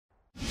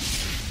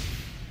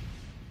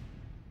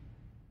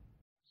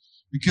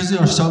because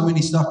there are so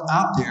many stuff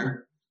out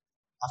there,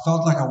 I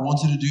felt like I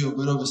wanted to do a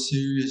bit of a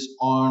series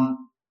on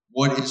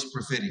what is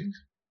prophetic,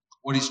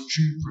 what is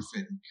true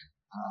prophetic,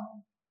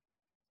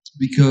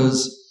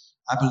 because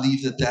I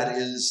believe that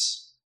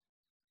is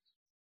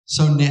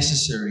so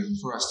necessary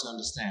for us to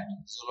understand.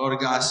 There's a lot of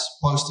guys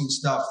posting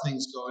stuff,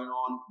 things going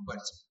on,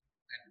 and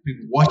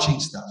people watching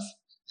stuff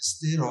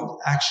instead of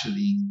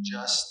actually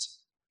just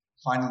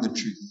finding the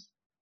truth.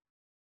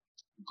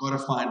 We've got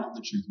to find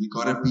the truth. We've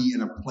got to be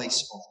in a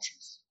place of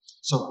truth.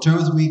 So turn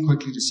with me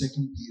quickly to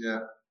 2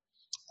 Peter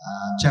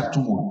chapter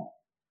 1.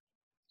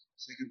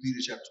 2 Peter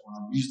chapter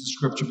 1. I've used the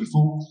scripture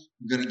before.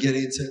 We're going to get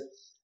into it.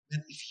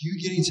 And if you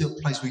get into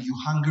a place where you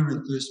hunger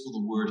and thirst for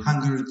the word,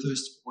 hunger and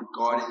thirst for what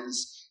God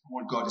is and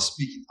what God is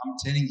speaking, I'm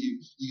telling you,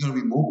 you're going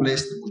to be more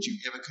blessed than what you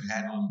ever could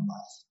handle in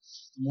life.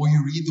 The more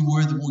you read the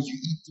word, the more you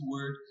eat the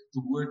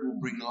word will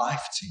bring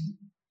life to you.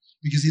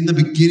 Because in the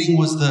beginning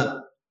was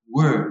the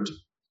word.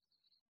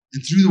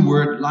 And through the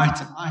word, light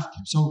and life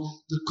came.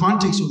 So the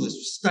context of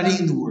this,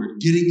 studying the word,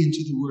 getting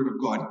into the word of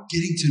God,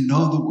 getting to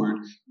know the word,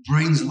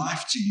 brings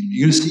life to you.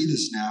 You're going to see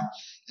this now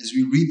as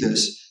we read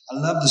this. I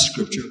love the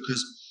scripture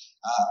because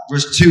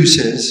verse 2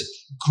 says,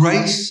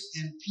 grace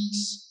and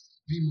peace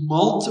be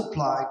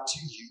multiplied to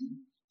you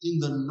in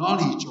the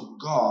knowledge of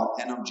God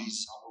and of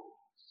Jesus our Lord.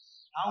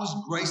 How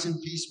is grace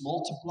and peace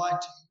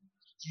multiplied to you?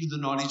 Through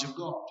the knowledge of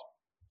God.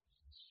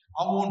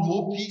 I want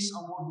more peace.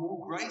 I want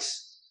more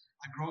grace.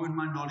 I grow in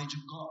my knowledge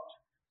of God.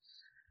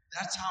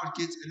 That's how it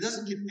gets. It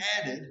doesn't get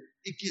added.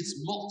 It gets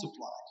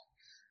multiplied.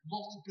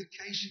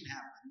 Multiplication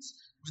happens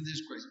when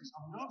there's grace. I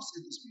know I've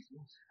said this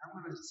before. I'm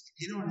going to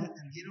hit on it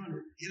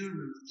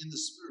in the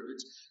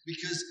spirit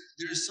because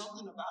there is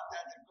something about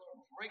that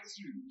God breaks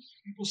through.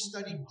 People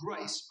study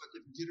grace, but they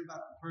forget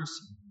about the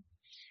person.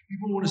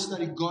 People want to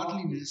study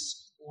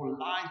godliness or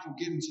life or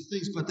get into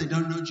things, but they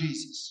don't know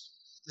Jesus.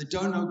 They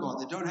don't know God.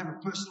 They don't have a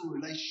personal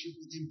relationship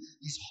with Him.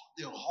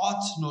 Their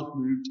heart's not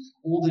moved.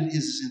 All that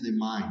is in their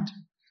mind.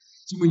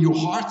 So when your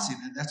heart's in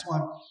it, that's why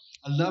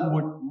I love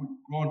what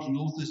Grant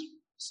Luther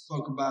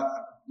spoke about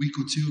a week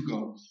or two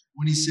ago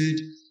when he said,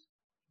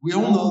 we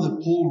all know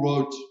that Paul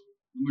wrote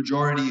the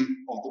majority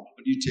of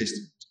the New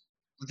Testament.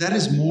 But that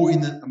is more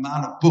in the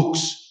amount of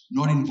books,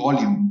 not in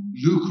volume.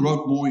 Luke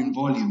wrote more in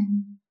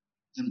volume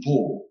than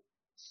Paul.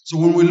 So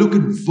when we look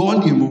at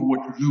volume of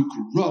what Luke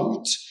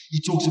wrote,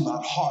 he talks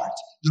about heart,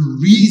 the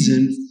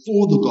reason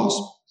for the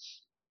gospel.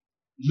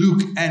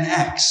 Luke and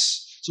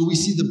Acts. So we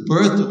see the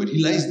birth of it.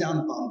 He lays down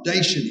a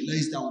foundation. He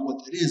lays down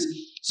what that is.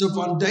 So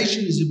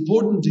foundation is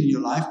important in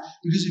your life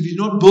because if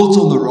you're not built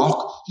on the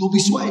rock, you'll be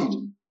swayed.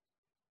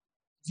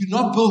 If you're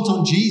not built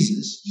on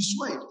Jesus,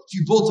 you're swayed. If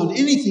you're built on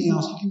anything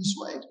else, you can be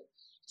swayed.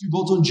 If you're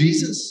built on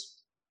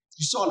Jesus,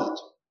 you're solid.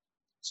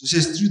 So it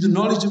says, through the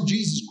knowledge of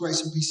Jesus,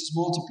 grace and peace is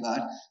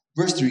multiplied.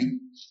 Verse 3,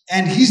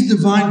 and His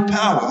divine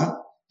power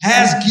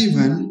has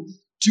given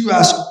to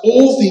us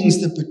all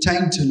things that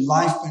pertain to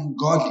life and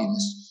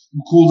godliness,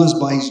 who called us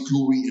by His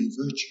glory and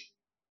virtue.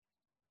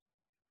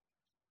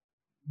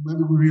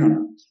 Remember we read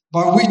on.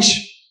 By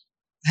which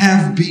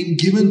have been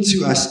given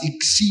to us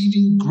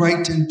exceeding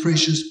great and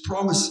precious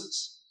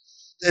promises,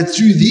 that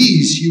through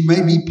these you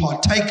may be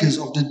partakers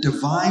of the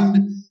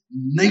divine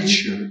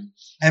nature,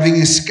 having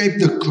escaped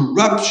the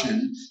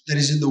corruption that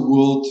is in the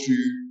world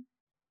through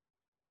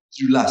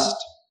lust.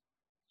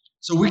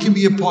 So we can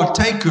be a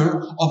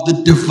partaker of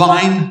the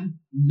divine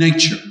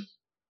nature.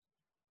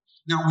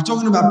 Now, we're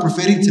talking about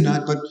prophetic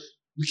tonight, but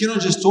we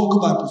cannot just talk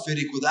about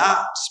prophetic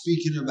without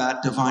speaking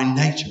about divine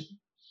nature,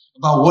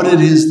 about what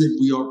it is that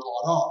we are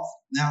part of.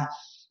 Now,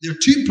 there are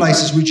two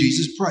places where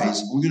Jesus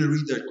prays. We're going to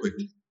read that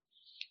quickly.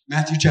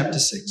 Matthew chapter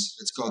 6.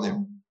 Let's go there.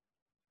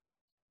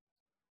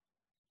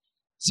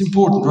 It's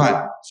important,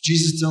 right? If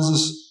Jesus tells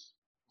us,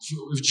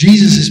 if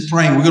Jesus is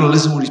praying, we've got to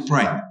listen to what He's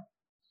praying.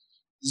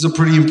 These are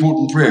pretty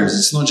important prayers.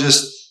 It's not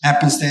just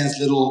happenstance,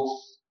 little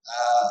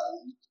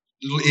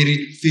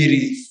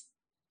airy-fairy,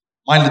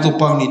 My Little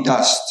Pony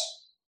dust.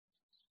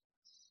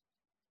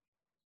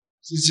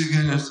 It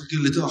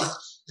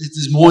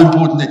is more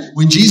important that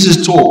when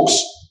Jesus talks,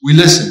 we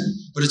listen.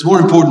 But it's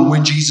more important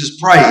when Jesus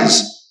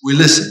prays, we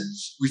listen.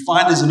 We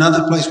find there's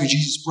another place where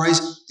Jesus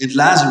prays in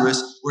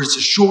Lazarus, where it's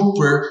a short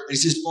prayer, and He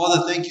says,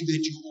 Father, thank you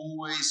that you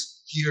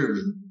always hear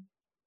me.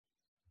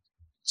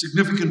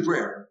 Significant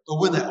prayer. But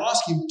when they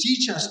ask Him,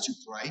 teach us to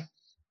pray,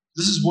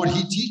 this is what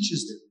He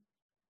teaches them.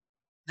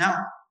 Now,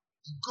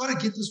 you've got to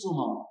get this for a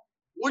moment.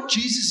 What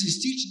Jesus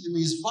is teaching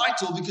them is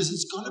vital because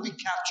it's going to be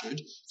captured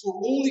for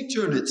all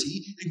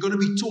eternity and going to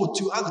be taught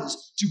to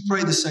others to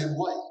pray the same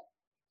way.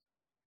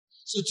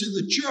 So to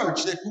the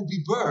church that will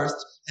be birthed,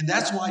 and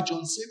that's why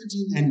John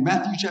 17 and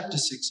Matthew chapter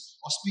 6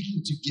 are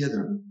speaking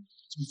together.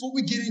 So before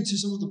we get into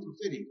some of the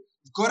prophetic,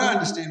 we've got to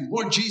understand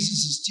what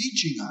Jesus is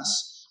teaching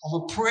us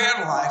of a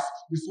prayer life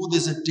before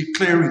there's a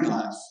declaring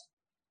life.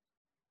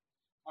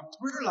 My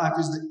prayer life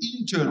is the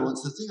internal.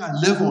 It's the thing I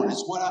live on.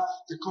 It's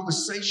the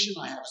conversation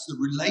I have. It's the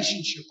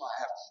relationship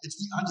I have. It's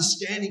the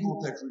understanding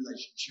of that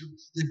relationship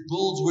that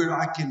builds where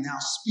I can now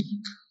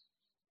speak.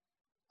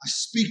 I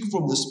speak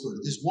from the Spirit.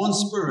 There's one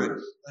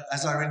Spirit,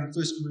 as I read in 1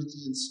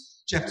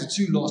 Corinthians chapter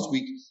 2 last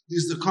week.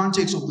 There's the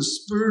context of the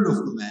spirit of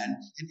the man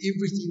and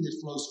everything that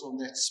flows from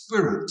that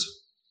Spirit.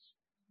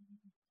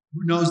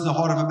 Who knows the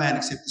heart of a man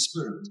except the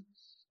Spirit?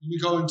 When we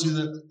go into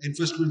in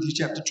 1 Corinthians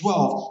chapter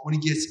 12, when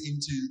he gets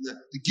into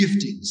the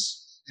giftings,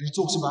 and he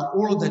talks about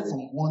all of that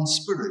from one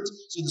Spirit.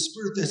 So the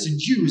Spirit that's in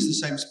you is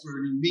the same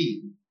Spirit in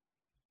me.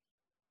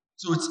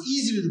 So it's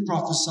easier to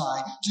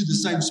prophesy to the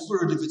same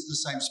Spirit if it's the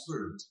same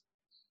Spirit.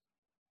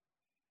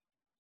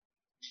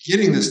 You're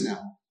getting this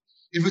now?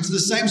 If it's the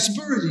same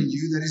Spirit in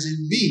you that is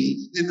in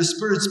me, then the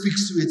Spirit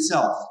speaks to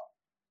itself.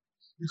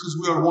 Because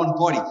we are one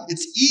body.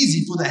 It's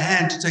easy for the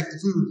hand to take the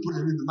food and put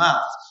it in the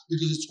mouth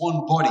because it's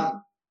one body.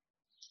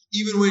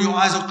 Even when your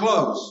eyes are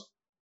closed,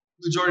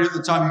 the majority of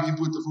the time you can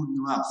put the food in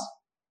your mouth.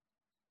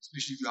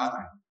 Especially if you're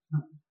hungry.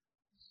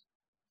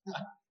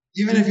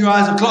 Even if your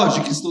eyes are closed,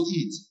 you can still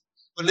eat.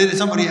 But let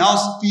somebody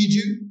else feed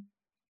you.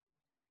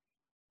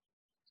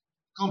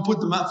 Can't put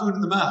the food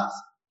in the mouth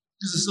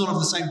because it's not of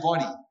the same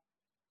body.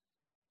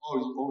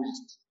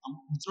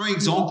 I'm throwing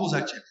examples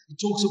at you. It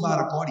talks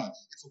about a body.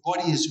 If a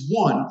body is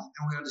one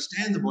and we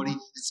understand the body,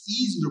 it's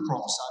easy to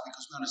prophesy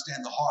because we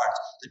understand the heart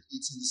that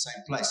it's in the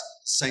same place,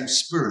 the same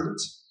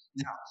Spirit.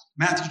 Now,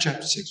 Matthew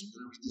chapter 6,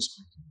 we're going to read this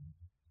quickly.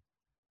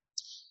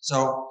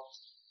 So,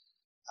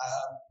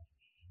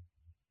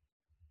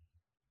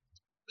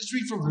 let's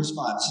read from verse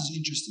 5. This is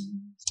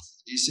interesting.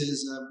 He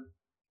says,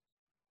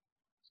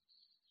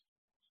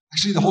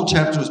 actually the whole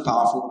chapter is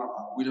powerful.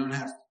 We don't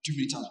have too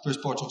many times. The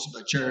first part talks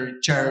about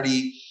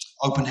charity,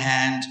 open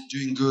hand,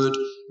 doing good.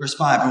 Verse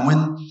 5, and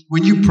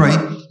when you pray,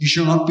 you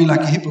shall not be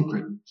like a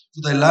hypocrite,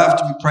 for they love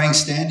to be praying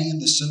standing in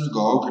the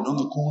synagogue and on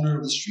the corner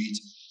of the street,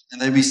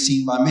 and they be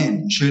seen by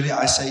men. Surely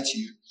I say to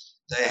you,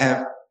 they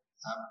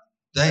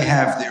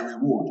have their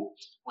reward.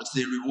 What's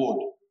their reward?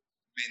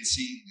 Men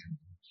seeing them.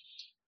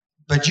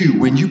 But you,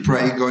 when you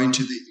pray, go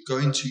into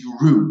your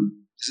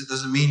room.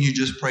 Does it mean you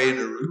just pray in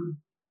a room?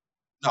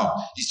 No,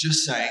 he's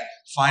just saying,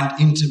 find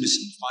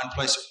intimacy, find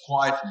place of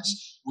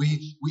quietness.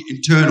 We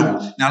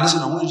internal. Now listen,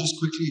 I want to just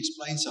quickly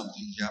explain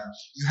something here.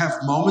 You have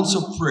moments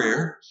of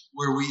prayer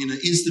where we, in an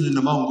instant, in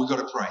a moment, we've got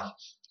to pray.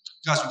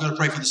 Guys, we've got to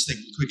pray for this thing.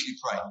 We quickly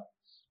pray.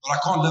 But I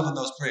can't live in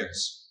those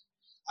prayers.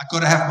 I've got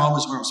to have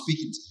moments where I'm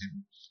speaking to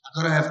him. I've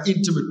got to have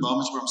intimate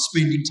moments where I'm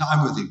spending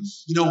time with him.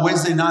 You know,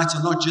 Wednesday nights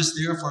are not just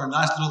there for a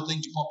nice little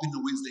thing to pop in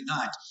on Wednesday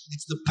night.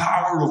 It's the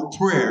power of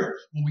prayer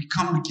when we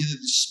come together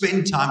to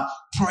spend time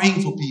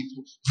praying for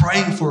people,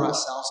 praying for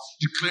ourselves,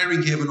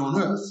 declaring heaven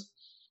on earth.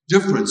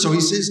 Different. So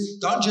he says,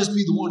 don't just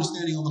be the one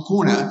standing on the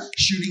corner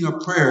shooting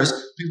up prayers.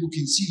 People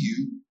can see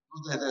you.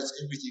 Not that that's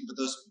everything, but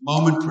those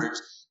moment prayers.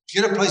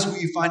 Get a place where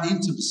you find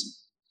intimacy,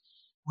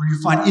 where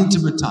you find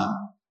intimate time,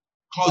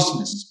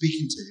 closeness,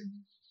 speaking to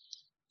him.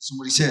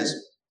 Somebody says,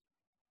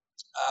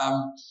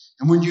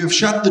 and when you have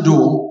shut the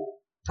door,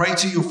 pray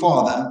to your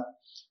Father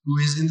who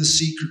is in the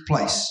secret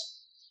place.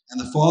 And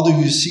the Father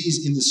who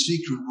sees in the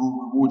secret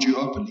will reward you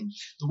openly.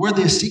 The word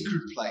there,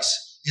 secret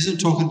place, isn't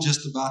talking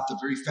just about the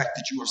very fact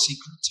that you are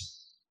secret.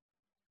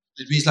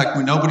 It means like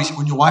when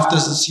your wife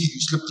doesn't see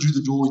you slip through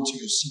the door into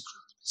your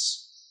secret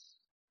place.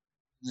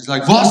 And it's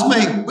like,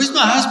 where's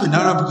my husband?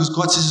 No, because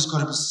God says it's got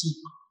to be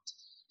secret.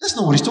 That's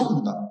not what he's talking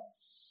about.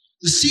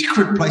 The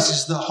secret place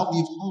is the Holy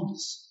of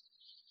Holies.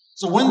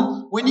 So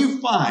when you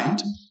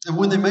find that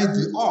when they made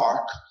the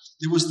ark,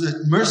 there was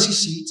the mercy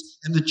seat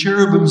and the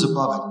cherubims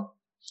above it.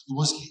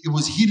 It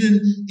was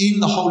hidden in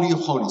the Holy of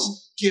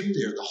Holies, kept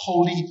there, the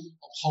Holy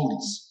of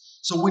Holies.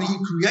 So when he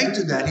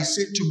created that, he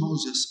said to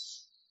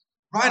Moses,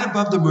 right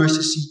above the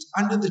mercy seat,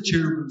 under the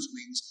cherubim's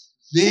wings,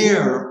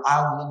 there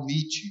I will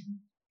meet you.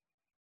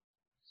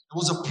 It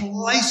was a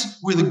place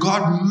where the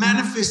God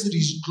manifested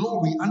his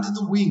glory under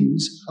the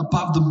wings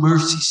above the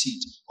mercy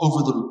seat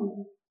over the law.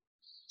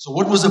 So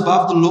what was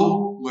above the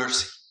law?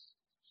 Mercy.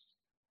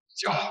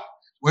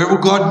 Where will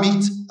God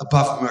meet?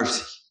 Above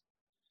mercy.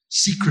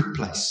 Secret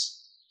place.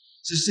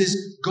 So it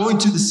says, go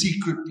into the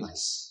secret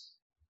place.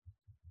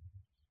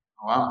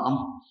 I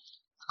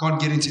can't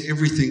get into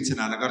everything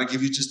tonight. I've got to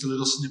give you just a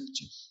little snippet.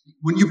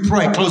 When you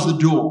pray, close the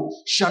door.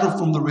 Shut off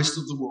from the rest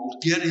of the world.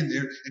 Get in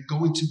there and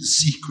go into the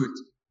secret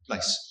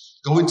place.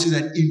 Go into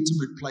that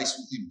intimate place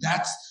with him.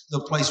 That's the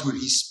place where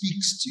he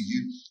speaks to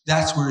you.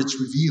 That's where it's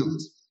revealed.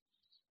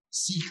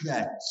 Seek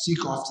that. Seek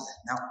after that.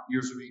 Now,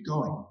 here's where you're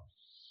going.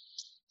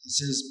 It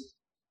says,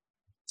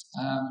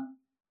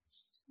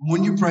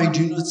 when you pray,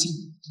 do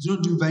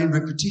not do vain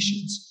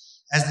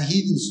repetitions, as the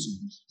heathens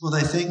do, for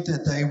they think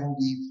that they will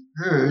be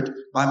heard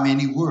by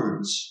many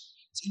words.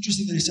 It's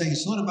interesting that he's saying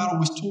it's not about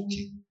always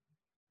talking.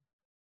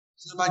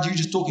 It's not about you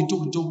just talking.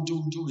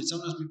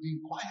 Sometimes we're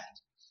being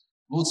quiet.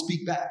 Lord,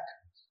 speak back.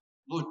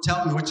 Lord,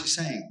 tell me what you're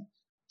saying.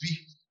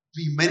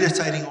 Be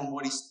meditating on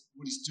what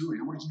he's doing.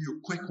 I want to give you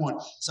a quick one.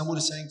 Someone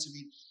is saying to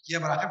me, yeah,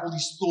 but I have all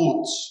these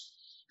thoughts.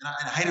 And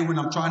I hate it when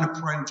I'm trying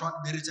to pray and trying to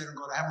meditate on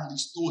God. I have all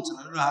these thoughts and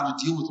I don't know how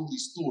to deal with all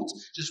these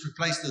thoughts. Just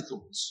replace the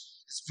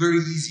thoughts. It's very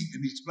easy.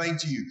 Let me explain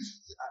to you.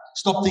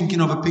 Stop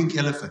thinking of a pink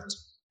elephant.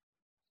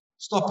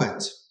 Stop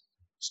it.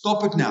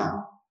 Stop it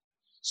now.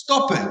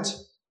 Stop it.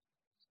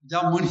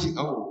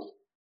 Oh,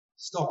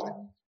 stop it.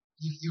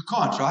 You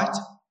can't, right?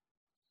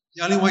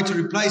 The only way to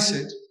replace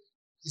it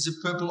is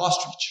a purple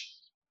ostrich.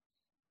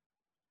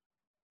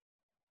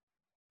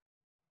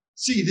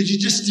 See, did you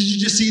just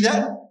see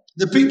that?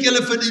 The pink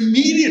elephant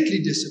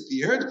immediately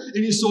disappeared,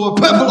 and you saw a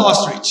purple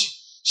ostrich.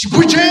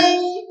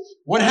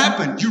 What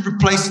happened? You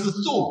replaced the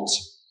thought.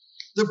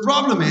 The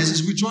problem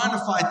is we're trying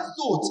to fight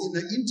thoughts in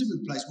the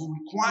intimate place where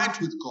we're quiet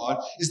with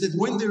God, is that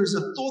when there is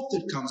a thought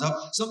that comes up,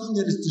 something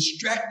that is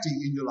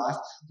distracting in your life,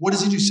 what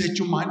does it do? Set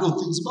your mind on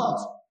things above.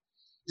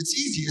 It's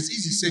easy.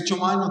 Set your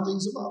mind on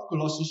things above.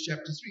 Colossians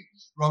chapter 3,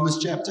 Romans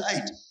chapter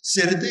 8.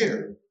 Set it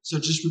there. So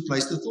just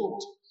replace the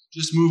thought.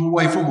 Just move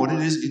away from what it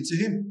is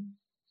into Him.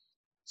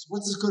 So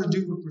what's this got to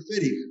do with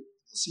prophetic?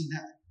 We'll see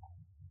now.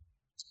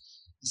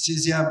 It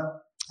says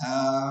here,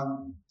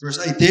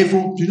 verse 8,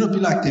 therefore do not be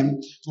like them,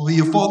 for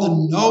your Father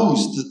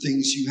knows the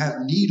things you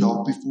have need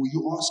of before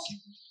you ask Him.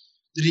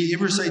 Did He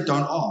ever say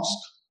don't ask?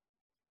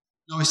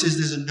 No, He says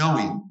there's a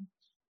knowing.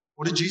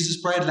 What did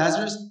Jesus pray at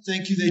Lazarus?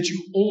 Thank you that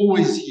you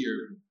always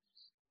hear.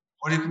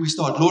 What did we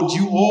start? Lord,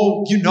 you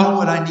know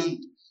what I need.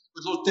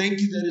 But Lord,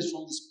 thank you that it's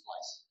from this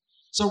place.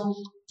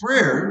 So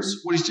prayers,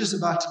 what He's just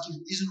about to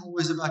give, isn't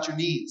always about your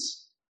needs.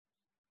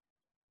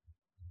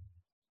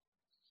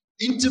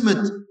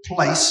 Intimate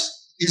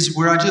place is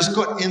where I just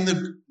got in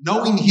the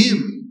knowing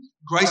Him,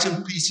 grace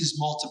and peace is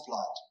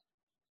multiplied.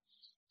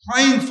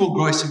 Praying for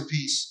grace and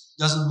peace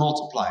doesn't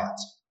multiply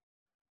it.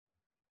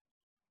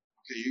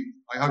 Okay,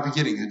 I hope you're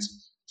getting it.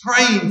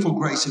 Praying for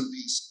grace and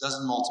peace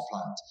doesn't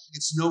multiply it.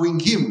 It's knowing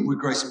Him where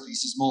grace and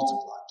peace is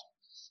multiplied.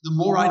 The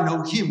more I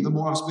know Him, the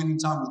more I'm spending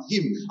time with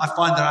Him, I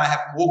find that I have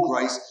more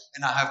grace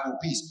and I have more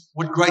peace.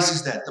 What grace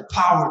is that? The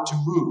power to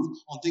move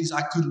on things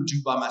I couldn't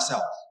do by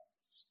myself.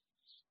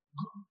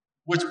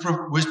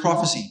 Where's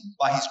prophecy?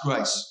 By His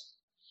grace.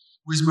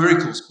 Where's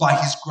miracles? By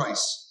His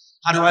grace.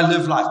 How do I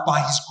live life?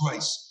 By His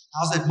grace.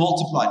 How's that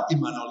multiplied?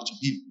 In my knowledge of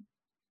Him.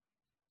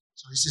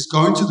 So He says,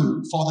 go into the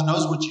room. Father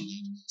knows what you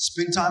need.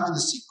 Spend time in the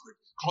secret.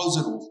 Close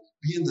it off.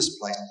 Be in this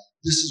place.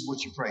 This is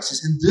what you pray. It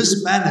says, in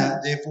this manner,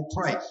 therefore,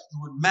 pray. The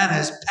word manner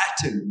is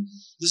pattern.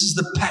 This is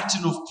the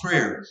pattern of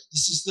prayer.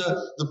 This is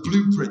the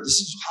blueprint. This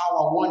is how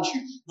I want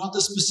you. Not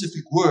the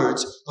specific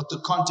words, but the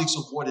context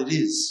of what it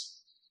is.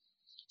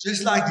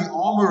 Just like the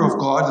armor of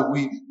God that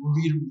we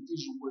read,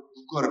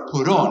 we've got to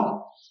put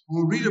on.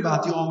 When we read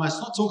about the armor, it's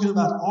not talking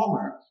about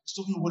armor. It's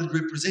talking about what it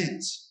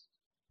represents.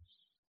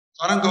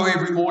 So I don't go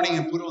every morning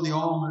and put on the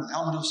armor, the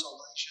helmet of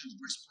salvation, the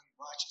breastplate of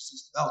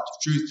righteousness, the belt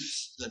of truth,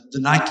 the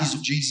Nikes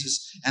of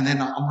Jesus, and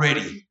then I'm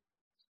ready.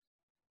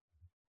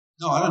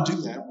 No, I don't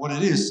do that. What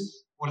it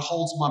is, what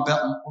holds my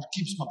belt, what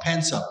keeps my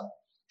pants up?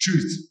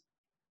 Truth.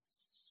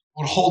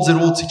 What holds it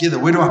all together?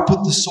 Where do I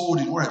put the sword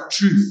in? Where?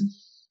 Truth.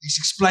 He's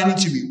explaining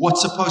to me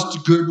what's supposed to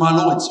gird my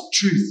loins.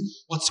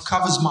 Truth. What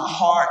covers my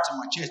heart and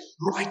my chest?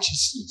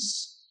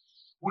 Righteousness.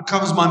 What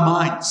covers my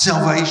mind?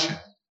 Salvation.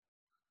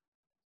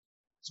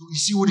 So you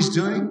see what he's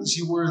doing? You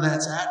see where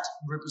that's at?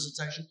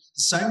 Representation.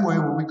 The same way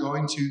when we're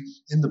going to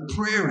in the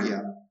prayer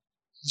area.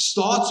 He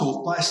starts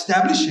off by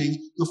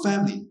establishing your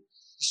family.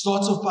 He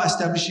starts off by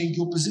establishing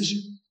your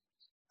position.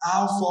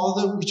 Our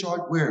Father which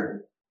art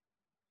where?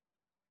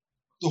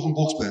 Toch in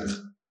Boksberg.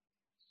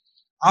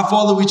 Our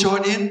Father which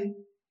art in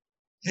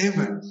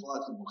heaven.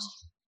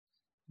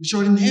 Which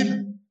art in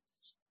heaven.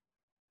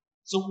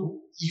 So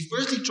he's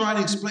firstly trying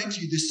to explain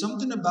to you there's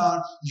something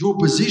about your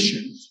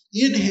position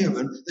in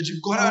heaven that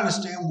you've got to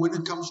understand when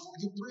it comes to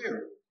your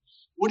prayer.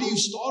 What do you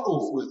start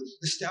off with?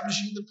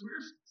 Establishing the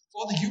prayer.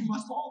 Father, you're my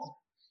Father.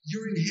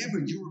 You're in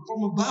heaven. You're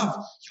from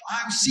above.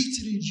 I'm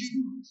seated in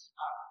you.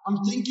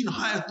 I'm thinking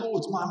higher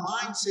thoughts. My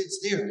mindset's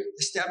there.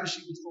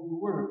 Establishing it from the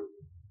Word.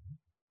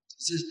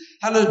 It says,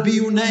 hallowed be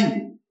your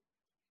name.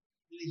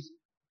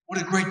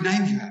 What a great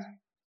name you have.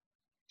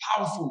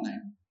 Powerful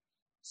name.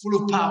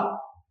 Full of power.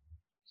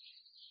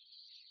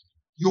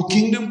 Your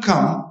kingdom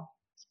come.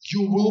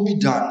 Your will be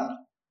done.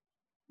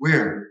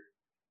 Where?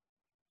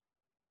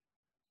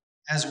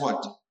 As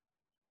what?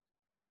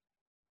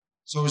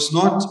 So it's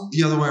not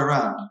the other way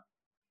around.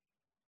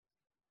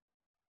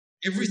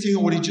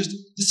 Everything what this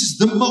is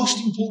the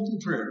most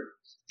important prayer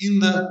in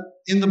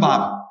the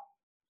Bible.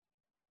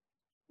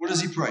 What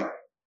does he pray?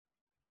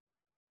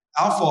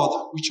 Our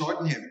Father, which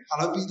art in heaven,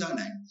 hallowed be thy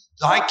name.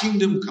 Thy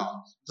kingdom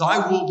come,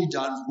 thy will be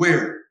done.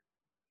 Where?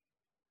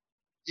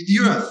 In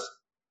the earth,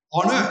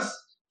 on earth.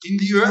 In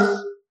the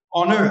earth,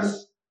 on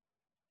earth.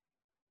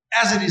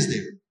 As it is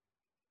there.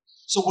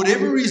 So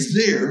whatever is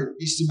there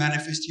needs to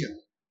manifest here.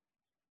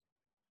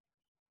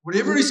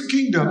 Whatever is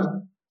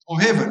kingdom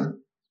or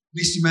heaven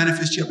needs to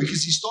manifest here,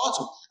 because he starts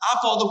with our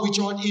Father which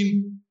art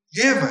in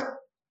heaven.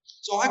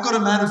 So I got to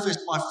manifest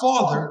my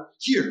Father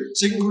here.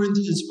 2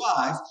 Corinthians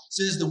 5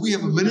 says that we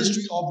have a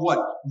ministry of what?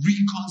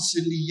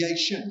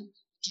 Reconciliation.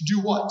 To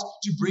do what?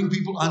 To bring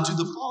people unto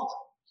the Father.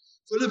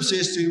 Philip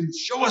says to him,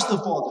 show us the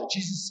Father.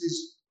 Jesus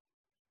says,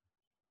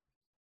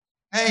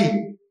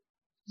 hey,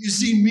 you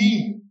see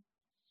me.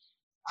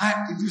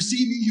 If you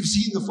see me, you've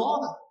seen the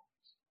Father.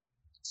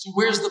 So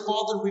where's the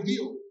Father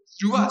revealed?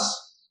 Through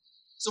us.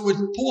 So when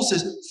Paul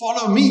says,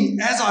 follow me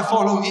as I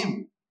follow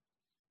him,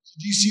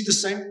 do you see the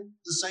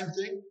same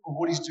thing of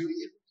what he's doing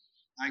here?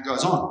 Now he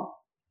goes on.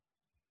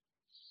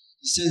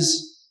 He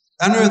says,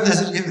 on earth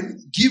as in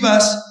heaven, give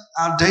us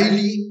our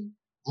daily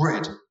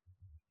bread.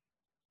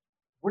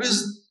 What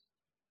is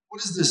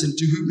this, and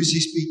to whom is he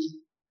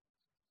speaking?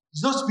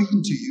 He's not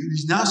speaking to you.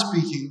 He's now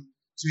speaking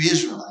to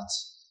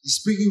Israelites. He's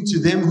speaking to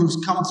them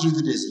who've come through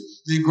the desert.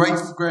 Their great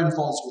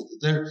grandfathers with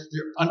it.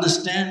 Their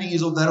understanding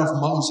is of that of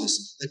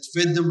Moses that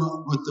fed them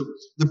with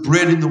the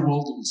bread in the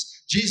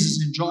wilderness.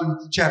 Jesus in John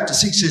chapter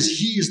 6 says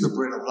he is the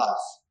bread of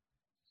life.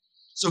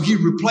 So he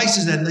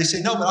replaces that, and they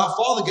say, no, but our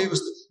father gave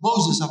us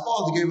Moses, our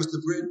father gave us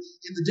the bread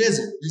in the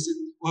desert. He said,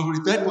 well,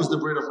 if that was the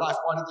bread of life,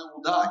 why did they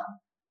all die?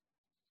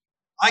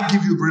 I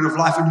give you the bread of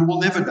life and you will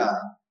never die.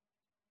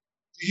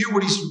 You hear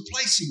what he's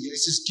replacing here? He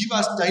says, give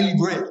us daily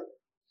bread.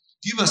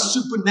 Give us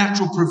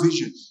supernatural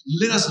provision.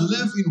 Let us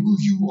live in who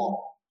you are.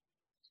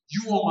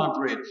 You are my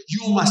bread.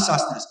 You are my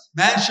sustenance.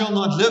 Man shall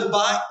not live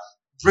by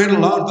bread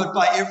alone, but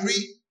by every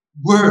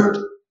word.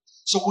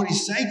 So what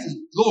he's saying is,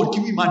 Lord,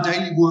 give me my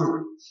daily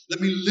word.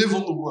 Let me live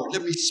on the word.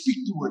 Let me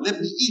speak the word.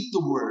 Let me eat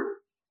the word.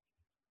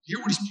 You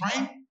hear what he's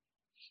praying?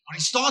 When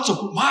he starts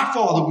off, my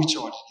Father which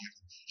art in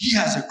heaven. He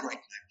has a great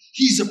name.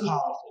 He's a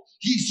powerful.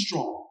 He's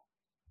strong.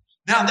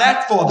 Now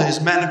that Father is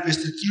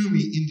manifested through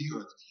me in the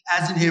earth.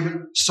 As in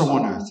heaven, so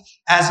on earth.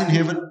 As in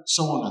heaven,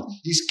 so on earth.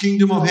 His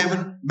kingdom of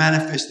heaven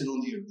manifested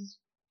on the earth.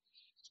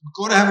 We've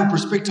got to have a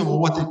perspective of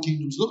what that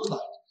kingdom looks like.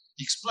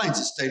 He explains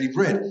it's daily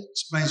bread.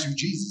 Explains who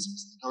Jesus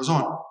is. It goes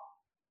on.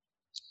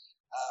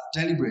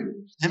 Daily bread.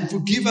 And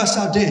forgive us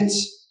our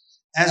debts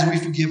as we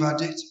forgive our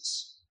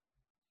debtors.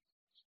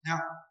 Now,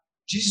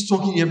 Jesus is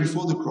talking here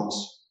before the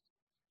cross.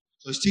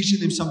 So he's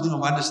teaching them something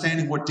of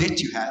understanding what debt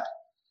you had,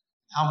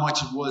 how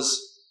much it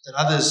was that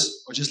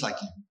others are just like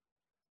you.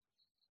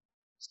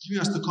 He's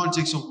giving us the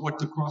context of what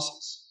the cross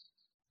is.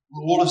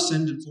 We all have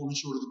sinned and fallen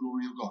short of the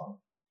glory of God.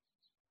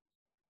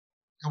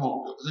 Come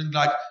on, it isn't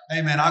like,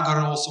 hey man, I got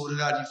it all sorted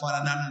out. You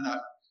find out, no.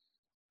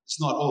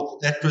 It's not, oh,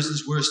 that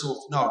person's worse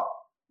off. No,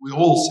 we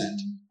all sinned.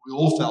 We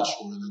all fell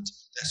short of it.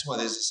 That's why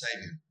there's a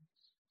Savior.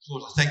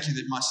 Lord, I thank you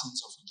that my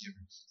sins are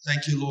forgiven.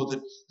 Thank you, Lord,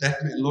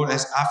 Lord,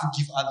 as I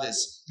forgive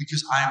others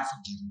because I am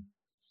forgiven.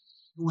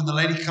 And when the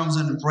lady comes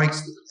in and breaks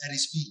at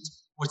his feet,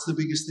 what's the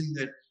biggest thing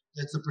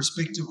that's the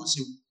perspective? I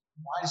say,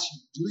 why is she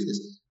doing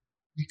this?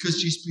 Because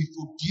she's been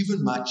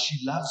forgiven much,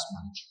 she loves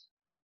much.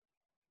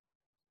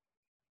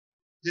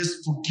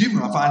 There's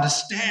forgiven. If I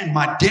understand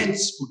my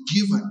debt's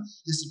forgiven,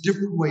 there's a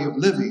different way of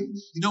living.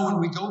 You know, when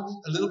we go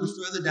a little bit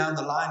further down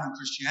the line in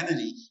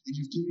Christianity, and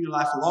you've given your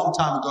life a long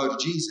time ago to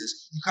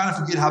Jesus, you kind of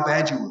forget how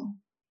bad you were.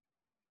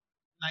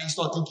 Now you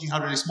start thinking how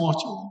really smart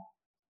you are.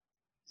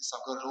 Yes,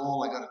 I've got it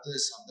all, I got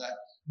this, I'm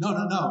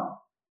that. No.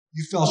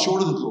 You fell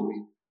short of the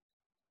glory.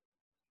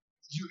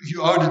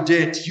 You owed a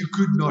debt you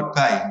could not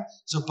pay.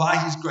 So by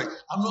his grace,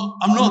 I'm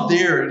not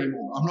there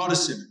anymore. I'm not a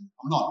sinner.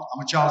 I'm not.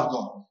 I'm a child of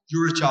God.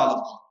 You're a child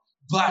of God.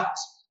 But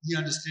the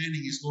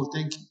understanding is, Lord,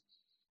 thank you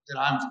that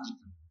I'm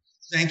forgiven.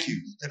 Thank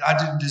you that I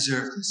didn't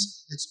deserve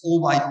this. It's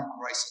all by your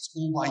grace. It's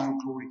all by your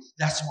glory.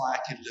 That's why I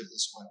can live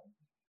this way.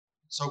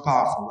 So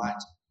powerful, right?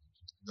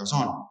 It goes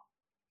on.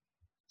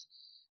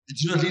 And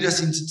do not lead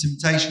us into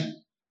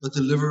temptation, but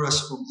deliver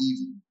us from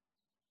evil.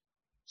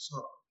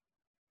 So,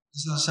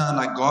 this doesn't sound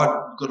like God.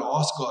 We've got to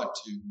ask God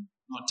to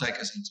not take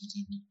us into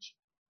temptation.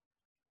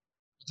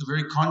 But the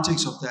very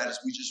context of that, as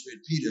we just read,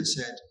 Peter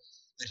said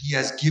that he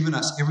has given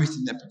us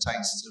everything that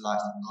pertains to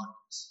life and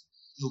godliness.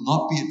 You'll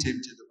not be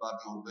tempted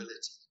above your ability.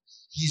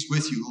 He's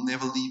with you. He'll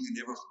never leave you,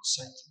 never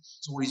forsake you.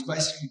 So what he's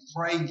basically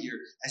praying here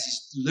as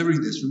he's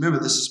delivering this, remember,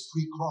 this is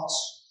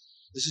pre-cross.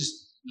 This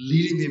is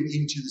leading them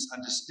into this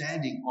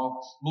understanding of,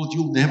 Lord,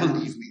 you'll never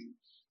leave me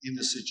in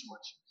this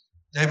situation.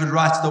 David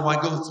writes, though I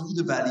go through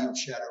the valley of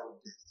shadow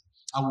of death,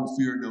 I will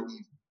fear no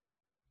evil.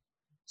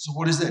 So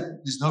what is that?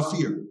 There's no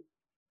fear.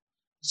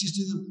 It's just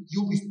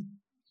you'll be.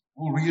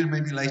 We'll read it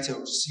maybe later.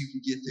 We'll just see if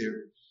we get there.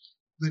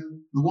 But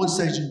the one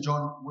stage in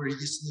John where he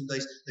gets to them,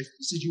 they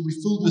said you'll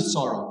be filled with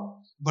sorrow,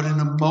 but in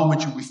a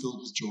moment you'll be filled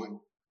with joy.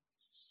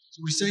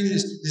 So we're saying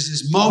there's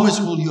this moments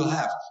you'll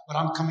have, but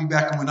I'm coming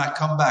back, and when I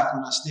come back,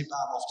 when I step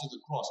out after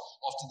the cross,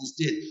 after this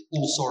death,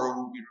 all sorrow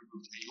will be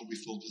removed, and you'll be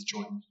filled with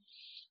joy.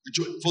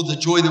 For the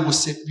joy that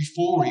was set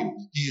before him,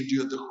 he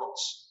endured the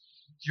cross.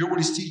 Hear what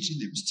he's teaching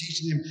them. He's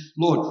teaching them,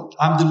 Lord,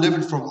 I'm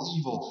delivered from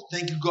evil.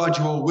 Thank you, God,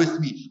 you are with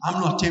me. I'm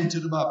not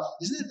tempted above.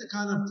 Isn't that the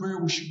kind of prayer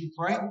we should be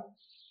praying?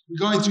 We're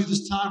going through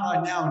this time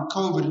right now in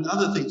COVID and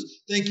other things.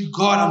 Thank you,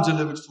 God, I'm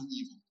delivered from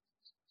evil.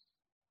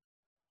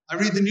 I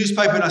read the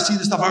newspaper and I see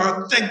the stuff. I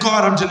go, thank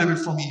God I'm delivered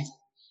from evil.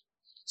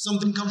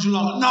 Something comes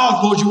along.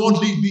 No, Lord, you won't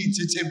lead me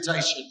into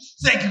temptation.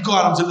 Thank you,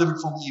 God, I'm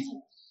delivered from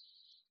evil.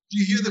 Do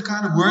you hear the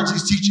kind of words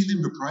he's teaching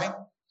them to pray? And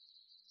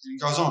he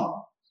goes on.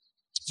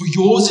 For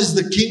yours is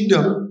the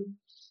kingdom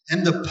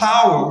and the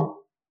power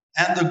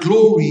and the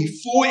glory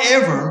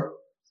forever.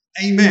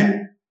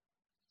 Amen.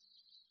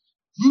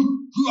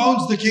 Who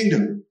owns the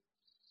kingdom?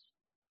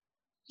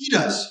 He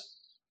does.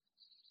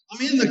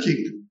 I'm in the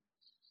kingdom.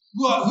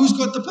 Who's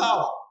got the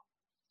power?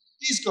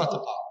 He's got the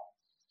power.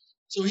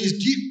 So he's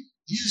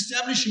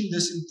establishing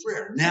this in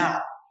prayer.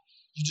 Now,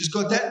 you just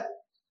got that?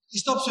 He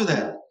stops with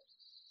that.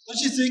 Don't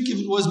you think if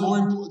it was more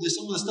important,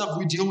 some of the stuff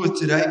we deal with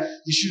today,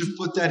 he should have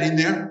put that in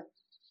there?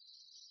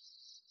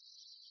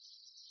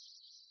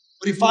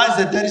 But he finds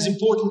that that is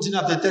important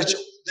enough that that's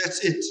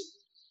it.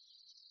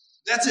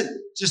 That's it.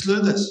 Just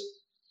learn this.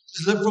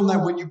 Just live from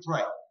that when you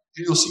pray,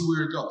 and you'll see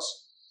where it goes.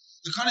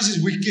 The kind of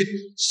is we get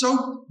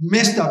so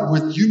messed up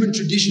with human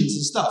traditions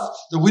and stuff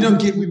that we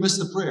miss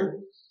the prayer.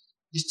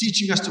 He's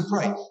teaching us to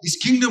pray. His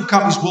kingdom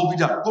come, His will be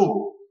done.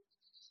 Oh,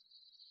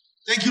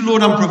 thank you,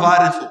 Lord, I'm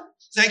provided for.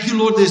 Thank you,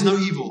 Lord, there's no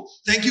evil.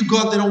 Thank you,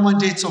 God, that all my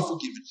debts are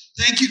forgiven.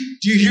 Thank you.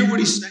 Do you hear what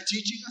He's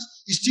teaching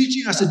us? He's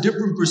teaching us a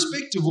different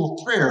perspective of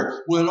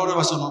prayer where a lot of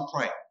us are not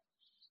praying.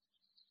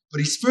 But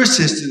He first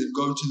says to them,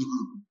 go into the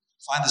room,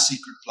 find the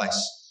secret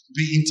place,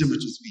 be intimate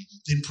with me,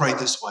 then pray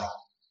this way.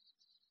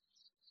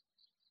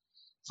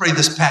 Pray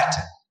this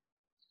pattern.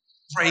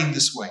 Pray in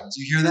this way.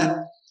 Do you hear that?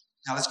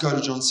 Now let's go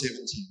to John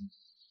 17.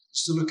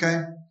 Still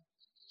okay?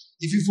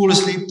 If you fall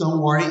asleep, don't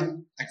worry.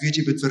 Ek weet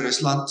jy bid vir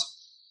Rusland.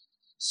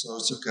 So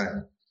it's okay.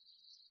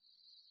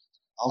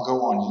 I'll go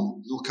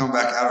on. You'll come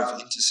back out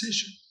of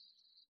intercession.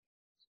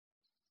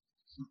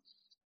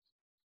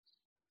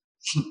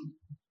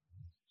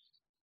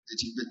 Weet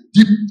jy bid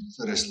diep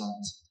vir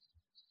Rusland.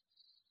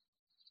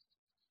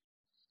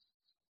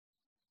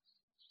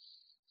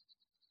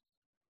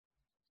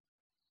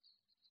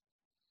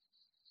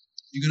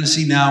 You're going to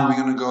see now we're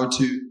going to go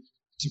to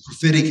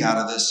prophetic out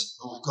of this.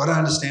 But we've got to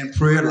understand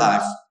prayer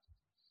life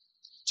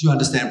to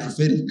understand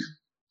prophetic.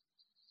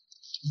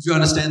 If you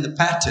understand the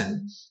pattern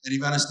and if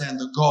you understand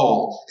the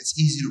goal, it's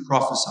easy to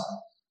prophesy.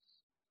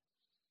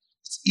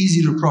 It's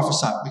easy to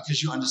prophesy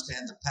because you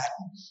understand the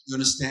pattern. You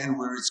understand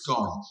where it's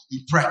going.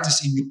 You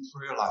practice in your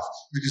prayer life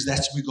because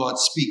that's where God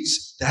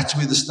speaks. That's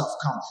where the stuff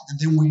comes. And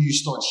then when you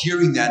start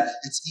hearing that,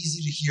 it's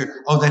easy to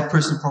hear, oh, that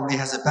person probably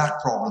has a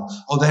back problem.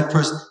 Oh, that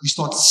person, you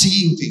start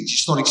seeing things. You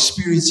start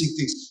experiencing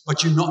things.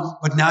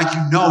 But now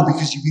you know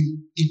because you've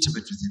been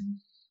intimate with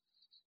Him.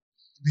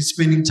 You've been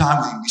spending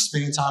time with Him. You're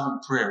spending time in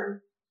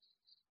prayer.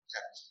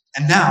 Okay.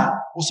 And now,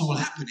 also what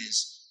will happen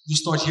is, you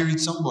start hearing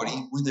somebody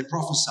when they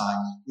prophesy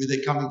where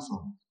they're coming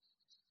from.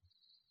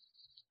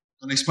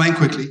 I'm going to explain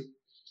quickly.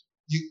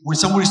 When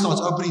somebody starts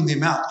opening their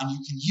mouth and you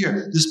can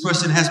hear this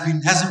person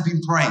hasn't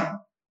been praying.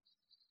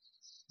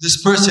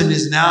 This person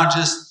is now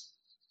just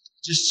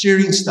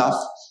sharing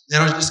stuff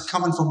that are just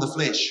coming from the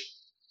flesh.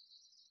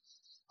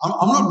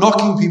 I'm not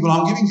knocking people.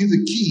 I'm giving you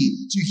the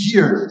key to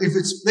hear if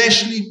it's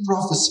fleshly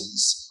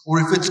prophecies or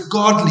if it's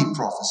godly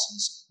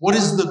prophecies. What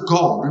is the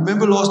goal?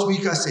 Remember last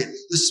week I said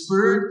the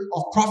spirit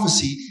of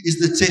prophecy is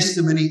the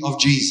testimony of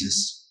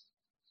Jesus.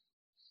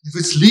 If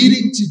it's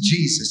leading to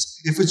Jesus,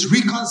 if it's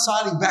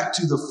reconciling back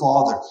to the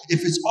Father,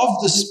 if it's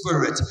of the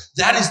Spirit,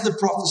 that is the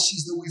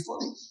prophecies that we're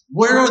following.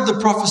 Where are the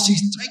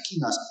prophecies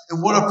taking us?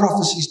 And what are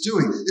prophecies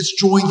doing? It's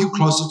drawing you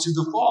closer to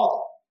the Father.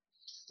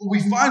 But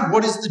we find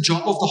what is the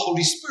job of the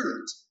Holy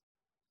Spirit?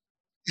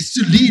 It's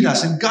to lead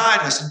us and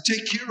guide us and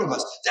take care of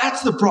us.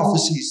 That's the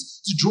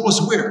prophecies, to draw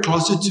us where?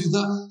 Closer to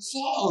the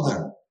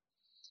Father.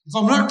 If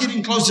I'm not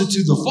getting closer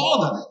to the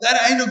Father,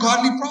 that ain't a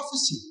godly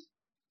prophecy.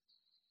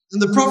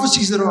 And the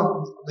prophecies that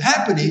are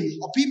happening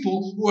are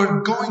people who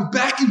are going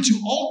back into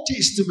Old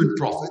Testament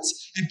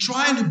prophets and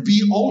trying to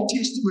be Old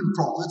Testament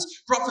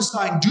prophets,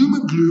 prophesying doom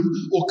and gloom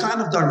or kind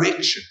of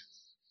direction.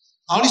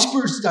 Holy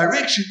Spirit's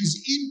direction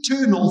is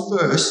internal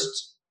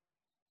first.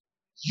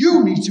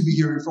 You need to be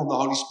hearing from the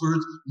Holy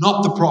Spirit,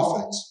 not the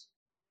prophets.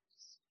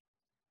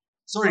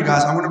 Sorry,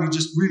 guys, I want to be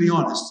just really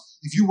honest.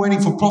 If you're waiting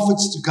for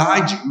prophets to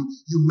guide you,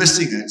 you're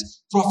missing it.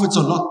 Prophets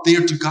are not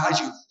there to guide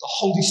you. The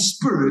Holy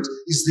Spirit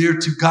is there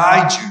to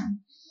guide you.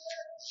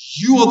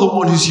 You are the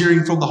one who's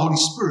hearing from the Holy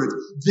Spirit.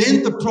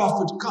 Then the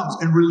prophet comes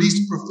and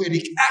releases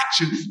prophetic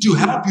action to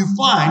help you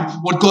find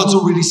what God's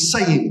already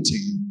saying to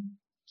you.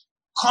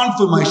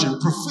 Confirmation,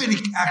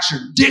 prophetic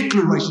action,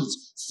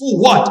 declarations. For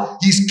what?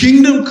 His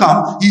kingdom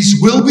come, His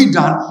will be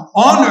done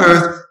on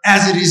earth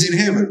as it is in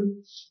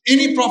heaven.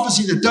 Any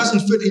prophecy that doesn't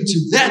fit into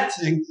that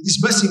thing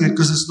is missing it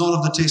because it's not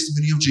of the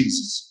testimony of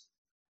Jesus.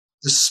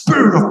 The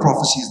spirit of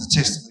prophecy is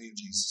the testimony of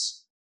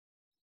Jesus.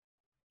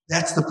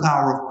 That's the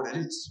power of what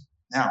it is.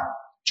 Now,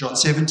 John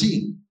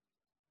 17.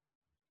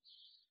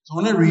 So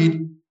I want to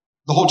read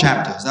the whole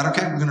chapter. Is that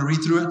okay? We're going to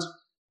read through it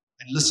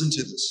and listen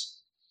to this.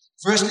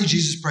 Firstly,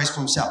 Jesus prays for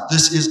Himself.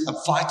 This is a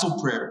vital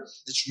prayer.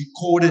 It's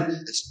recorded.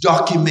 It's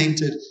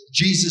documented.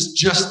 Jesus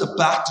just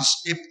about to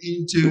step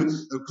into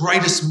the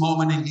greatest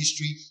moment in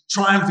history,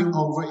 triumphing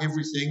over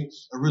everything,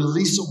 a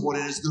release of what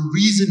it is. The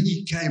reason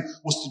He came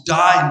was to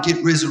die and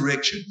get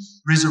resurrected.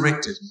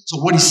 So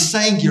what He's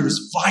saying here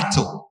is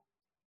vital.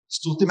 He's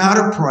taught them how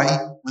to pray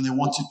when they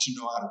wanted to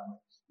know how to pray.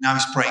 Now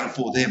He's praying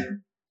for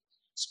them.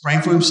 He's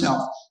praying for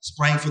Himself. He's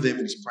praying for them,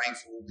 and He's praying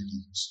for all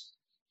believers.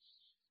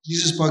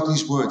 Jesus spoke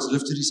these words,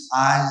 lifted His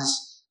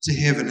eyes to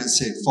heaven and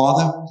said,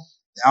 Father,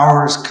 the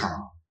hour has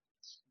come.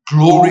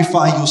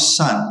 Glorify your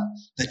Son,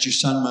 that your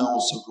Son may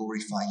also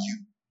glorify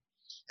you.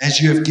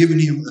 As you have given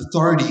Him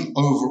authority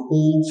over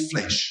all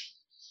flesh,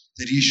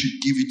 that he should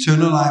give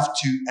eternal life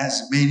to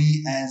as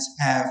many as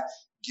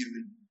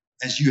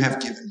you have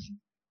given him.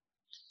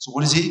 So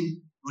what is he?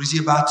 What is he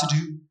about to do?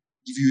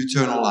 Give you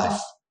eternal life.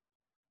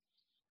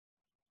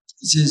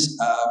 It says,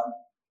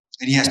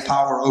 and he has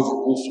power over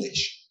all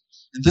flesh.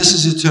 And this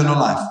is eternal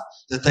life,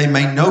 that they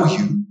may know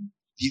you,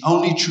 the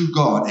only true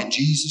God, and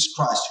Jesus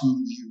Christ,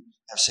 whom you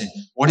have sent.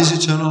 What is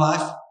eternal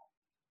life?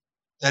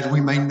 That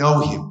we may know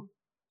him.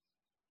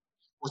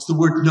 What's the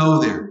word know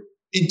there?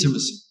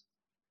 Intimacy.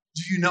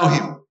 Do you know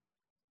him?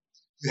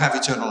 You have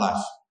eternal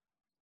life.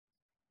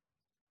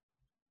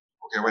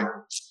 Okay, wait.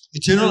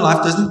 Eternal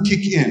life doesn't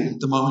kick in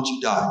the moment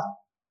you die.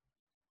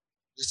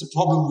 It's a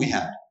problem we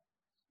have.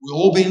 We've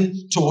all been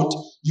taught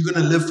you're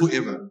going to live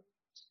forever.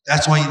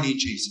 That's why you need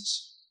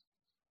Jesus.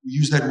 We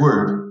use that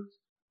word.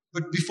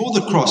 But before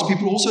the cross,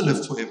 people also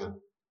lived forever.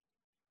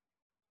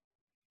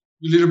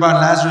 We read about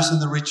Lazarus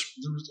and the rich,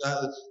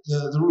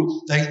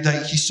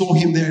 he saw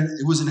him there.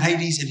 It was in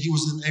Hades, and he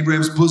was in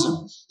Abraham's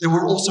bosom. They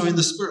were also in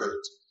the spirit.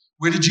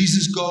 Where did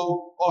Jesus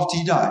go after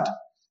he died?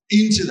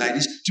 Into the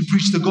Hades to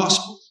preach the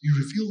gospel. He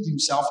revealed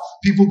himself.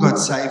 People got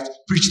saved.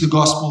 Preached the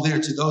gospel there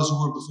to those who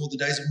were before the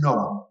days of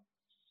Noah.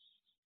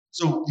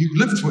 So you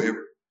lived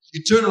forever.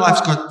 Eternal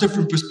life's got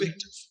different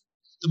perspective.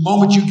 The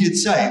moment you get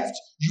saved,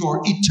 you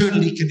are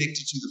eternally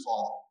connected to the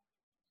Father.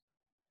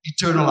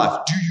 Eternal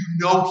life. Do you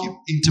know him?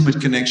 Intimate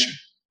connection.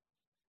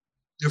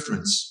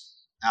 Difference.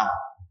 Now,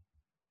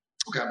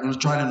 okay, I'm going to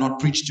try to not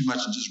preach too much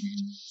and just read.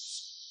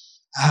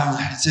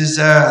 It says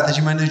that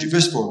you may know you.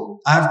 Verse 4.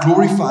 I have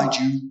glorified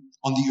you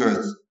on the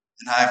earth,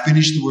 and I have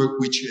finished the work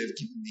which you have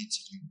given me to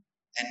do.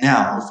 And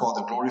now, O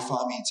Father,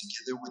 glorify me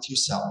together with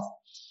yourself,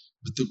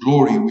 with the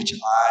glory which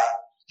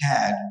I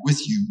had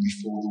with you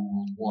before the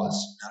world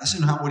was. Now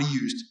listen to what he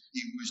used. He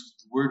used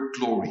the word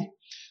glory,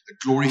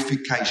 a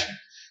glorification.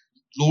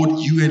 Lord,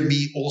 you and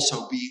me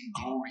also being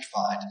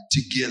glorified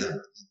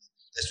together.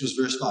 This was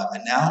verse 5.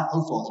 And now,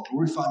 O Father,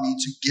 glorify me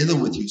together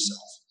with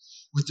yourself,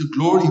 with the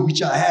glory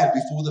which I had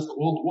before the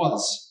world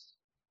was.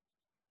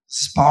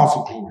 This is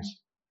powerful glory.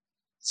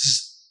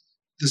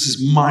 This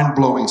is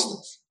mind-blowing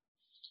stuff.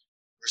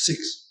 Verse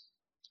 6.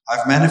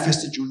 I've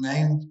manifested your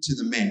name to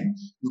the men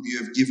whom you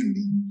have given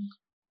me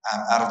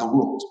out of the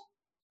world.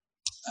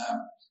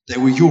 They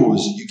were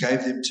yours. You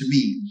gave them to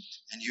me,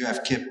 and you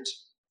have kept,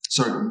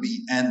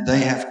 and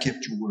they have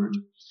kept your word.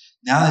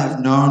 Now they have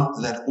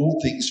known that all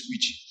things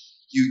which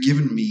you've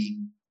given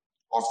me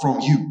are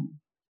from you.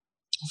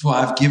 For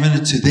I have given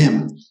it to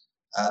them,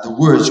 the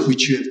words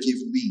which you have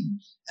given me,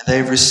 and they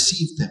have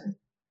received them,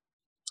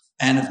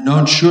 and have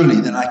known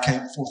surely that I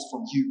came forth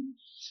from you.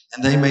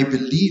 And they may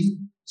believe,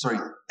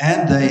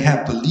 and they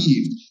have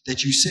believed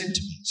that you sent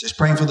me. So he's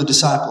praying for the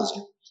disciples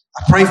here.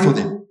 I pray for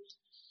them.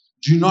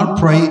 Do not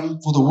pray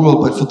for the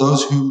world, but for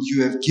those whom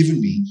you have given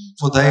me,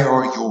 for they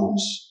are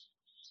yours.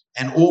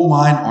 And all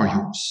mine are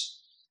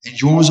yours. And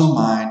yours are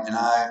mine,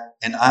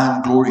 and I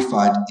am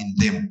glorified in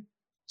them.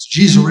 So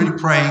Jesus is already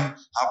praying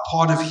how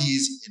part of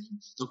his in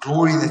the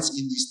glory that's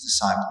in these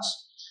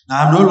disciples.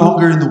 Now I'm no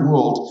longer in the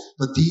world,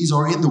 but these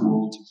are in the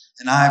world,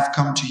 and I have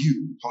come to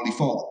you, Holy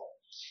Father.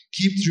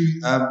 Keep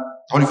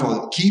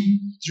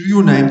through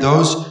your name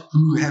those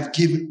who you have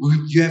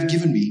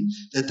given me,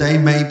 that they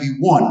may be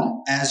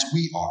one as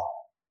we are.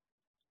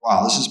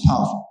 Wow, this is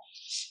powerful.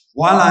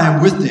 While I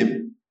am with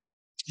them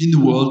in the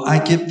world, I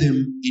kept them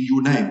in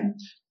your name.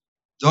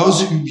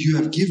 Those whom you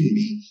have given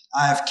me,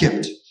 I have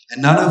kept,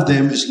 and none of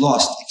them is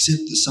lost except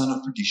the son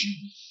of perdition.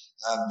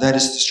 That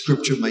is, the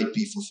scripture might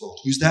be fulfilled.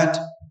 Who's that?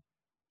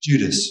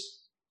 Judas.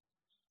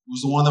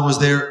 Who's the one that was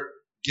there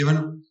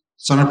given?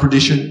 Son of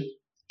perdition?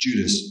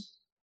 Judas.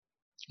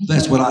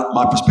 That's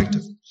my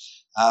perspective.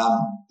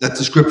 That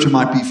the scripture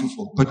might be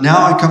fulfilled. But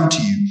now I come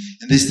to you,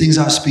 and these things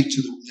I speak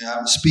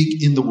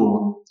in the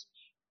world,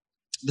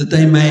 that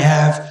they may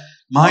have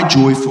my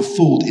joy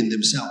fulfilled in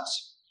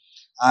themselves.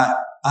 I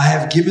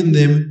have given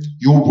them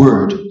your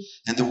word,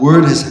 and the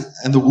world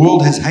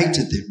has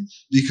hated them,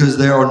 because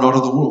they are not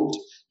of the world,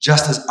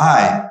 just as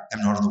I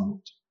am not of the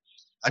world.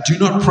 I do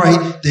not pray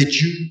that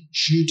you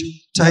should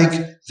take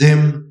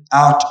them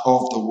out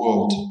of the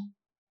world.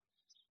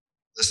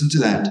 Listen to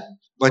that.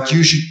 But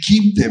you should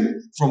keep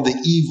them from the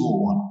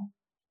evil one.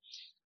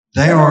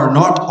 They are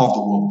not of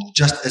the world,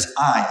 just as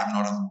I am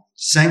not of the world.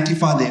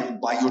 Sanctify them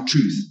by your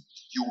truth.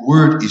 Your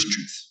word is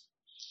truth.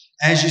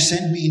 As you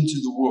send me into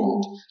the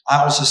world, I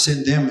also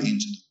send them into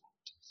the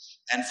world.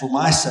 And for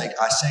my sake,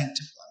 I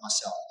sanctify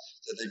myself,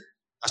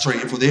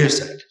 and for their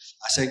sake,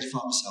 I sanctify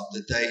myself,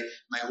 that they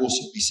may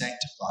also be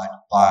sanctified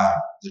by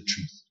the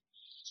truth.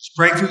 He's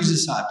praying for his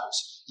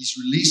disciples. He's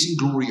releasing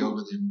glory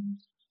over them.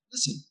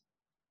 Listen,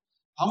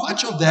 how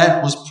much of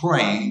that was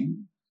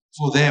praying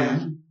for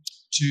them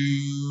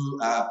to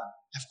have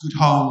good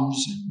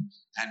homes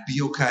and be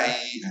okay?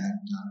 And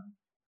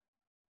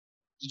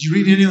did you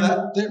read any of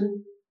that there?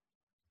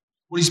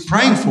 What he's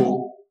praying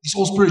for is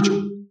all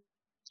spiritual.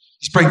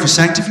 He's praying for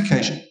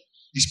sanctification.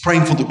 He's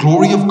praying for the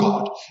glory of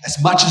God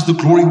as much as the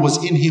glory was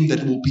in him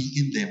that will be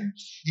in them.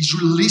 He's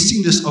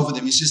releasing this over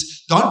them. He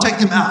says, don't take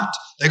them out.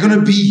 They're going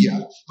to be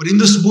here. But in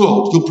this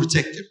world, you'll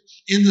protect them.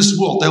 in this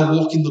world, they'll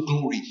walk in the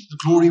glory. The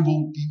glory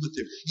will be with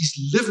them.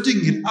 He's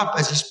lifting it up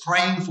as he's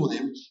praying for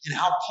them. And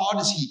how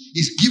part is he?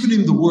 He's given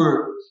him the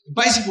word. And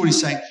basically what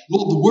he's saying,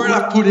 Lord, the word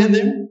I've put in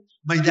them,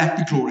 may that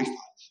be glorified.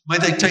 May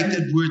they take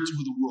that word to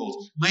the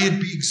world. May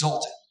it be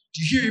exalted.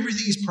 Do you hear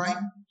everything he's praying?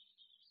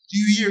 Do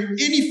you hear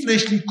any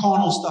fleshly,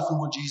 carnal stuff in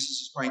what Jesus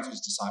is praying for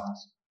his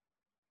disciples?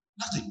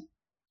 Nothing.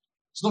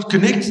 It's not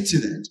connected to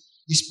that.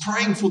 He's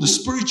praying for the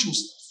spiritual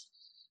stuff.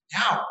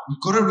 Now, we've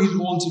got to read it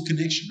all into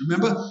connection.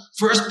 Remember,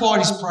 first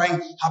part he's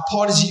praying, how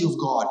part is he of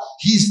God?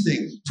 His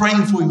thing,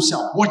 praying for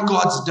himself, what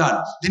God's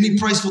done. Then he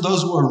prays for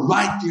those who are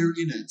right there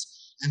in it.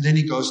 And then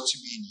he goes to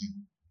me and you.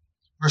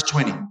 Verse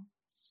 20.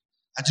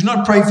 I do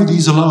not pray for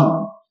these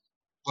alone,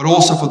 but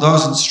also for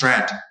those in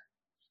Strand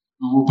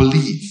who will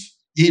believe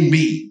in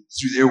me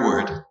through their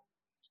word,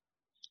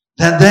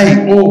 that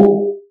they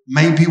all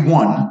may be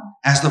one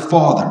as the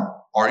Father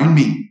are in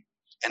me,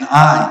 and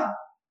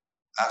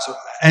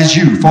as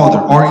you, Father,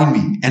 are in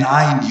me, and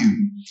I in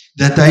you,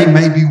 that they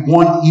may be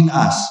one in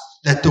us,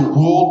 that the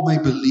world may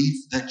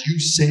believe that you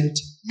sent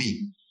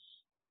me.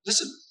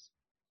 Listen,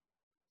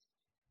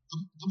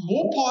 the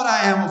more part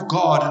I am of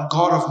God and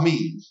God of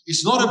me,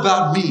 it's not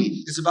about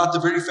me, it's about the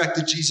very fact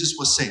that Jesus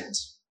was sent.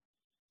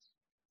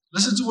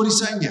 Listen to what he's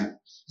saying here.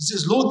 He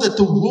says, Lord, that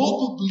the world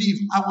will believe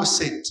I was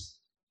sent.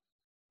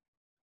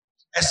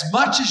 As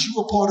much as you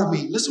are part of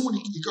me. Listen when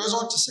he goes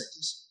on to say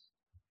this.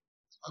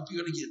 I hope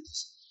you're going to get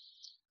this.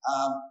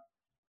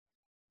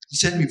 He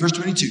said to me, verse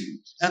 22,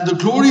 and the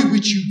glory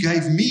which you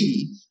gave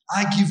me,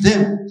 I give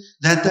them,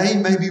 that they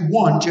may be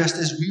one just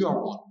as we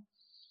are one.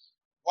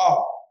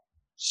 Wow.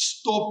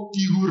 Stop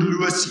die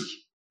horlosie.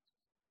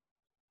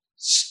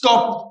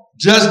 Stop.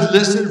 Just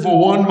listen for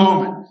one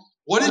moment.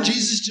 What did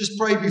Jesus just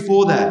pray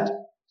before that?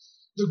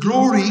 The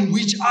glory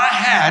which I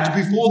had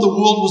before the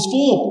world was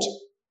formed.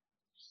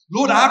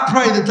 Lord, I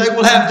pray that they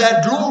will have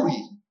that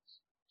glory.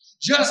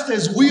 Just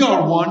as we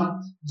are one,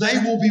 they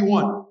will be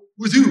one.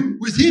 With who?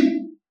 With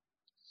him.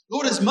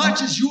 Lord, as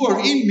much as you are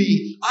in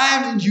me, I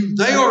am in you,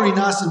 they are in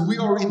us, and we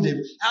are in them.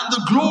 And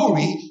the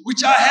glory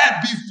which I had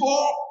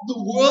before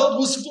the world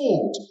was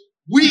formed,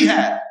 we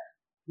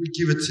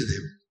give it to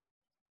them.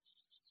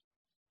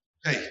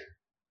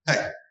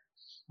 Hey,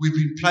 we've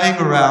been playing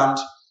around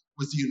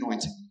with the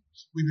anointing.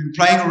 We've been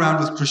playing around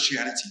with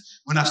Christianity.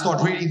 When I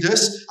start reading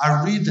this,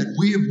 I read that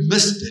we have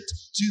missed it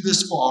to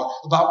this far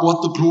about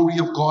what the glory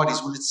of God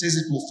is when it says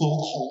it will fill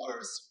the whole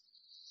earth.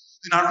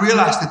 And I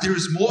realize that there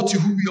is more to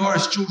who we are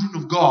as children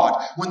of God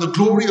when the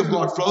glory of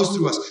God flows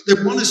through us. They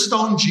want to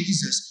stone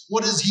Jesus.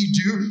 What does he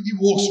do? He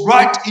walks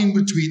right in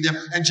between them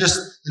and just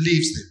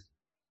leaves them.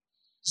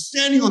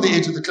 Standing on the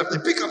edge of the cliff, they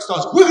pick up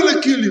stones. We're going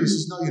to kill you. He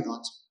says, no, you're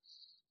not.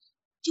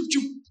 Choop,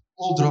 choop.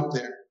 All drop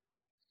there.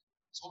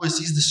 It's almost,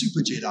 he's the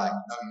super Jedi.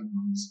 No, you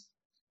won't.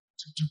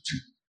 Choop, choop,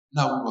 choop.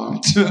 No, we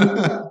won't.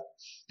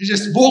 He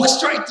just walks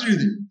straight through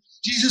them.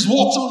 Jesus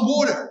walks on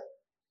water.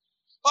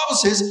 The Bible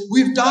says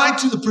we've died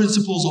to the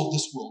principles of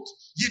this world,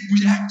 yet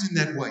we act in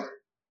that way.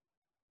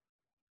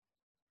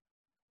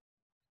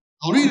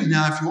 I'll read it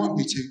now if you want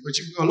me to, but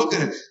you can go look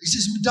at it. He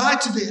says we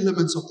died to the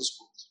elements of this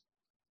world.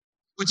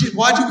 But yet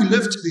why do we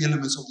live to the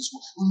elements of this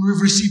world when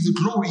we've received the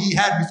glory he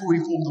had before he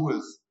formed the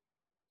earth?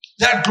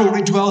 That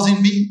glory dwells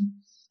in me.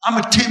 I'm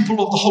a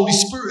temple of the Holy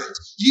Spirit.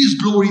 His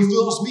glory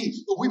fills me.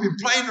 But we've been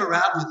playing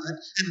around with it,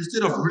 and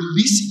instead of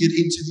releasing it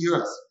into the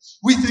earth,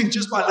 we think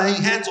just by laying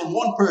hands on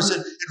one person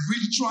and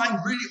really trying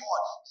really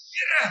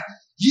hard,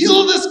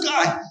 heal this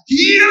guy,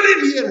 heal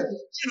him here.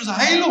 You know,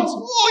 hey Lord,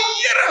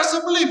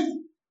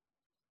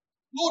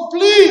 Lord,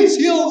 please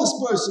heal this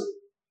person.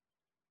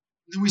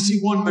 And then we see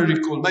one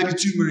miracle, maybe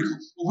two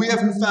miracles, but we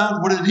haven't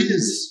found what it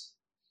is.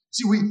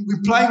 See,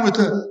 we're playing with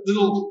a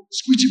little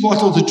squeegee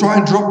bottle to try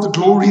and drop the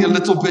glory a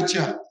little bit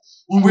here.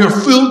 When we are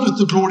filled with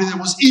the glory that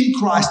was in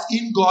Christ,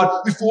 in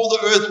God, before the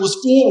earth was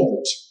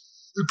formed.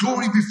 The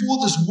glory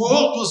before this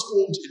world was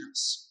formed in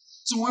us.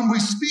 So when we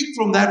speak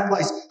from that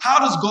place, how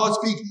does God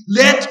speak?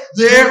 Let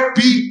there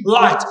be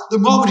light. The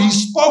moment he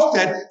spoke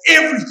that,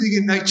 everything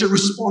in nature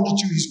responded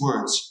to his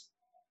words.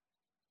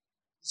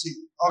 See,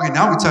 okay,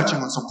 now we're touching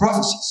on some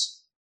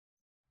prophecies.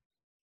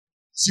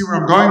 See where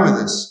I'm going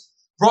with this?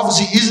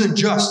 Prophecy isn't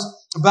just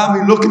about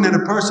me looking at a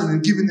person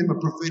and giving them a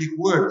prophetic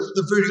word.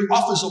 The very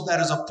office of that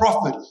as a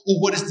prophet, or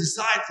what is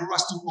designed for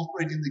us to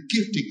operate in the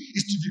gifting,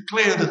 is to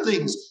declare the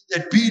things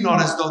that be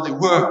not as though they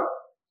were.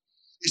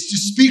 It's to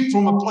speak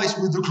from a place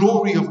where the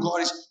glory of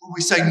God is, when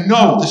we say,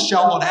 no, this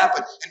shall not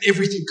happen, and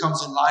everything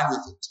comes in line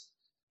with it.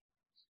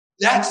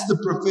 That's the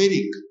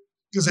prophetic,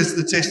 because it's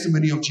the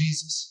testimony of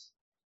Jesus.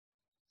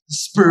 The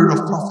spirit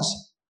of prophecy.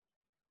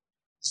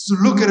 To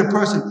look at a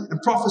person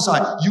and prophesy,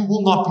 you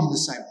will not be the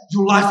same.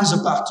 Your life is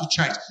about to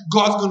change.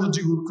 God's going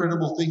to do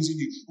incredible things in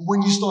you. And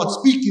when you start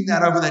speaking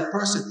that over that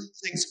person,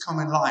 things come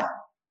in line.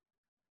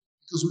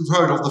 Because we've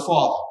heard of the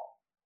Father.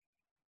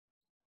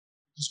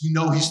 Because we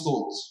know his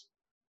thoughts.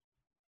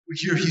 We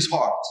hear his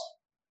heart.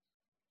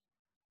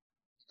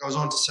 He goes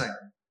on to say,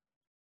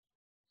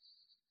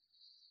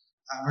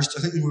 I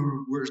think we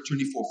were verse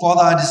 24.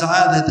 Father, I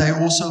desire that they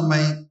also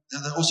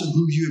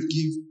whom you have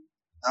given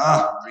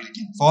Read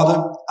again.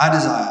 Father, I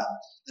desire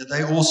that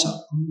they also,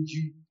 whom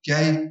you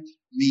gave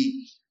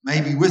me, may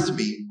be with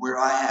me where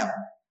I am,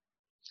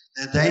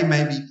 that they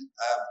may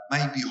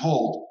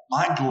behold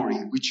my glory,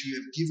 which you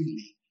have given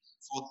me,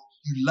 for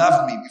you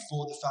loved me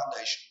before the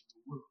foundation of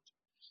the world.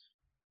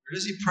 Where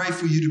does he pray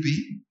for you to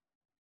be?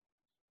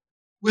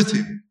 With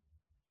him.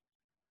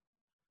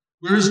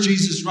 Where is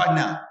Jesus right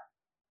now?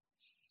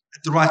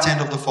 At the right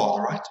hand of the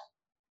Father, right?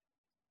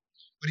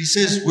 But he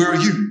says, where are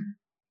you?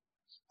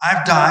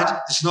 I've died.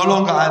 It's no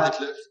longer I that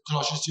live,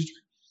 Colossians 2:3,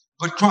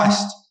 but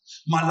Christ.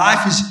 My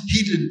life is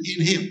hidden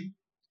in him.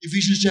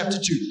 Ephesians chapter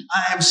 2.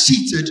 I am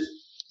seated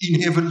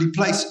in heavenly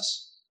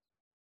places.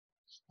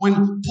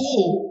 When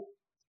Paul,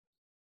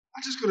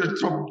 I just got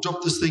to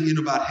drop this thing in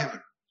about heaven.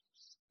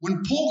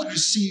 When Paul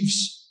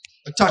receives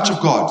a touch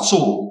of God,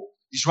 Saul,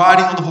 he's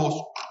riding on the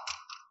horse,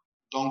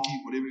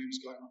 donkey, whatever he was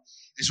going on.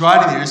 He's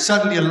riding there, and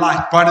suddenly a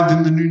light brighter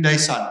than the noonday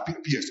sun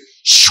appears.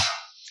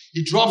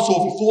 He drops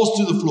off, he falls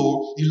to the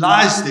floor, he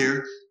lies there,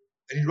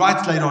 and he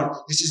writes later on,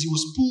 he says he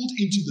was pulled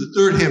into the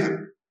third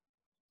heaven.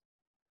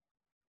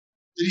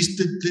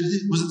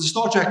 Was it the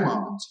Star Trek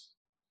moment?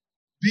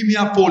 Beam me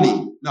up,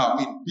 Paulie. No,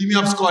 beam me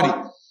up, Scotty.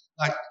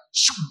 Like,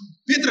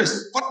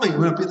 Petrus, what me?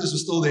 When Petrus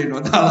was still there, no,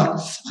 like,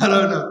 I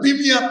don't know. Beam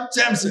me up,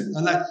 Samson.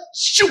 And like,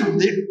 shoot,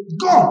 they're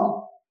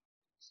gone.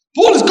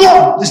 Paul is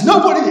gone. There's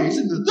nobody there. He's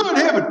in the third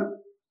heaven.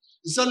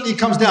 And suddenly he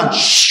comes down,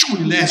 and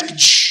he lands,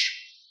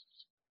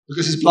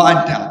 because he's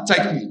blind now.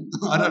 Take me.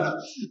 I don't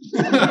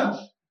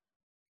know.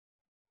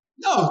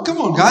 No, come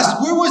on, guys.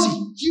 Where was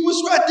he? He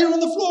was right there on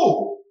the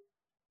floor.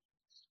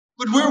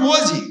 But where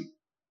was he?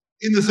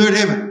 In the third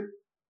heaven.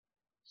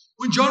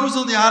 When John was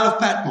on the Isle of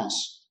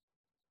Patmos,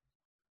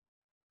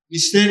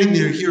 he's standing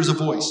there, hears a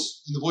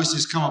voice, and the voice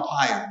says, come up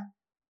higher.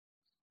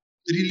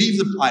 Did he leave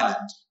the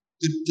island?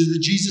 Did the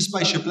Jesus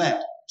spaceship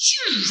land?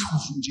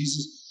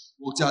 Jesus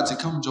walked out and said,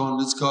 come John,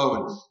 let's go.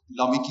 And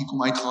Lamiki kom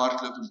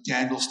uitgehardloop and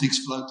candlesticks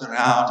float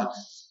around.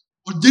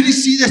 Or did he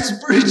see that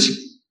spiritually?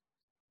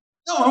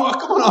 No,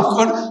 come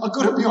on, I've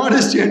got to be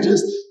honest here.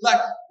 Just like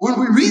when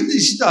we read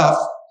this stuff,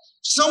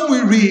 some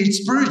we read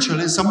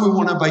spiritually and some we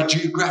want to obey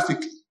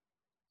geographically.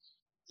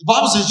 The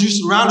Bible says you're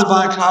surrounded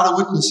by a cloud of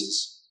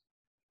witnesses.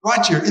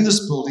 Right here in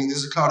this building,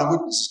 there's a cloud of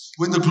witnesses.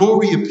 When the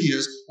glory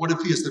appears, what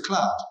appears? The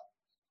cloud.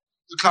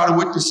 The cloud of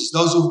witnesses,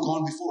 those who have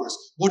gone before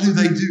us. What do?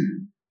 They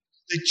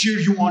cheer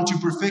you on to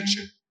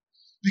perfection.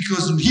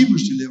 Because in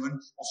Hebrews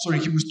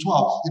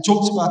 12, it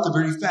talks about the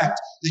very fact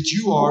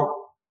that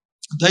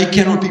they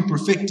cannot be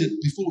perfected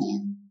before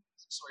you.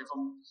 Sorry if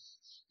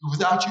I'm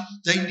without you.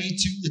 It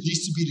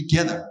needs to be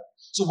together.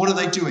 So what are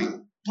they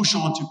doing? Push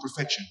on to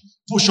perfection.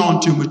 Push on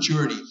to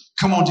maturity.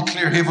 Come on,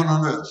 declare heaven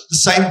on earth. The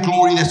same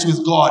glory that's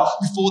with God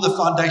before the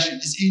foundation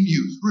is in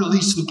you.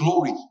 Release the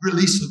glory.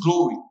 Release the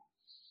glory.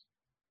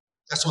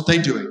 That's what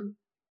they're doing.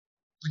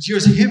 But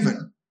here's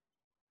heaven.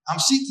 I'm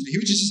seated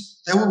here.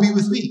 They will be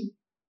with me.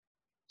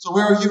 So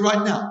where are you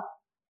right now?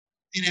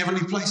 In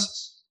heavenly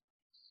places.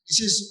 He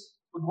says,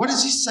 but what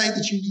does he say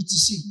that you need to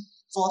see?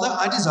 Father,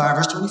 I desire,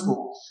 verse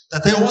 24,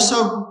 that they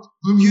also,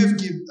 whom you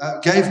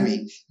have gave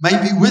me,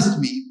 may be with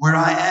me where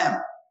I am.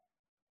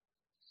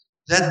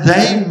 That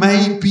they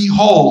may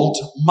behold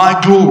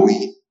my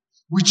glory,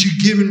 which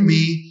you've given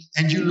me,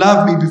 and you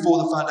loved me before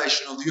the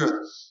foundation of the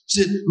earth.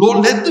 He said, Lord,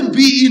 let them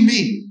be in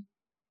me,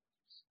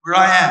 where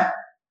I am,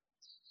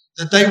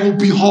 that they will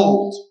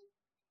behold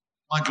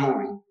my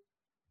glory.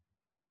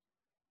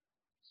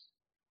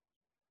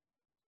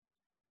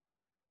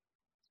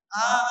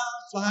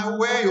 Fly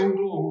away, oh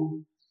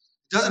glory.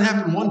 It doesn't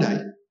happen one day.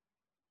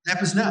 It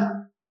happens now.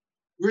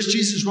 Where's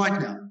Jesus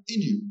right now?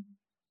 In you.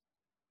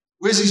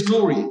 Where's his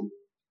glory? In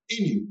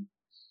you.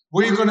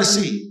 What are you going to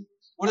see?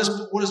 What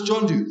does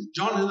John do?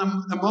 John,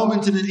 in a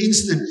moment, in an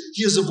instant,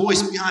 hears a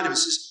voice behind him. It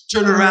says,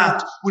 turn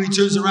around. When he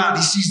turns around,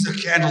 he sees the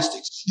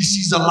candlesticks. He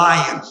sees a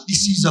lion. He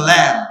sees a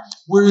lamb.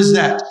 Where is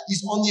that?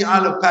 He's on the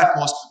Isle of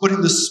Patmos, but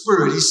in the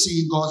spirit, he's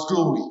seeing God's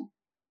glory.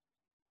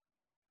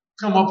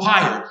 Come up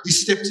higher. He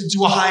stepped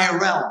into a higher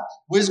realm.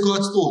 Where's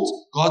God's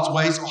thoughts? God's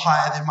ways are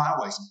higher than my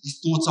ways.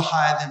 His thoughts are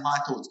higher than my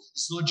thoughts.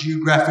 It's not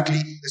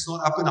geographically. It's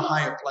not up in a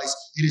higher place.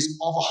 It is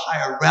of a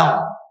higher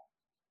realm.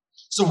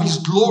 So his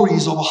glory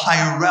is of a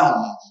higher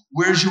realm.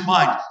 Where's your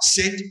mind?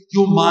 Set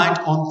your mind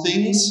on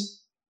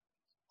things.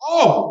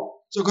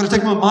 Oh, so I've got to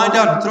take my mind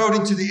out and throw it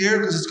into the air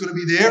because it's going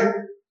to be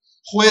there.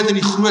 Gooi het in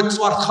die groot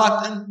swart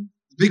gat in.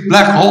 The big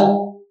black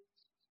hole.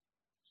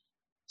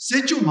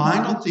 Set your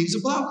mind on things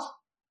above.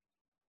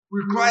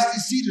 Where Christ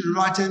is seated at the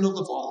right hand of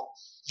the Father.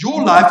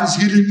 Your life is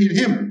hidden in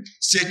him.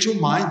 Set your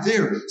mind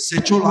there.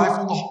 Set your life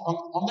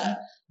on that.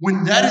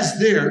 When that is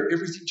there,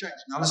 everything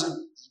changes. Now listen,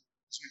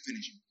 as we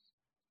finish.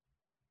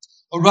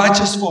 O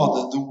righteous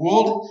Father, the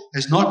world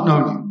has not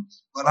known you,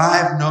 but I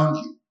have known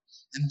you,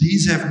 and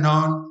these have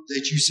known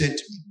that you sent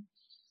me.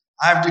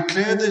 I have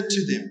declared it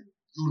to them,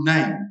 your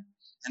name,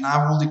 and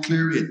I will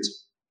declare it,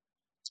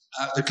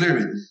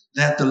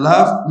 that the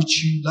love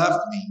which you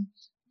loved me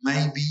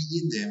may be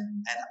in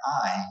them, and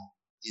I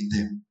in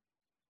them.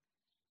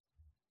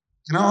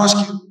 Can I ask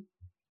you,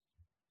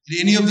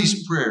 In any of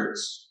these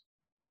prayers,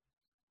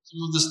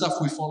 some of the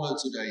stuff we follow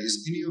today,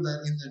 is any of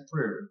that in that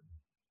prayer?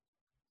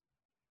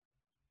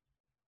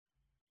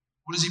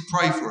 What does he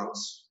pray for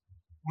us?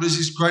 What is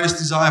his greatest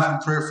desire from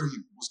prayer for you?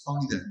 It was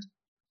only that.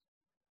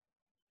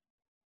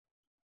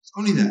 It's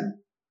only that.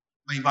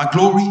 May my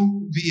glory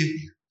be in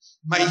you.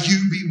 May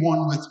you be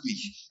one with me.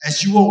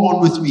 As you are one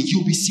with me,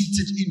 you'll be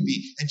seated in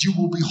me, and you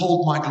will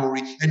behold my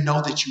glory and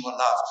know that you are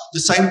loved. The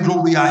same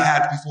glory I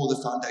had before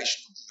the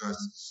foundation of the earth.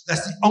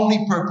 That's the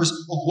only purpose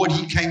of what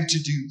he came to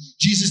do.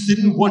 Jesus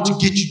didn't want to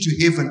get you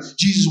to heaven.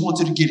 Jesus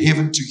wanted to get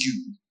heaven to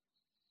you.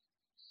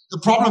 The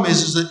problem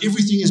is that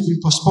everything has been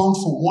postponed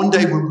for one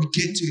day when we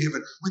get to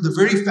heaven, when the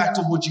very fact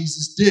of what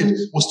Jesus did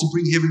was to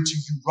bring heaven to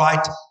you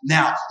right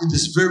now, in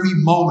this very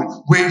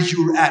moment where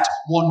you're at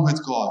one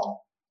with God.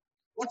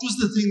 What was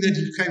the thing that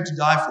he came to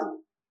die for?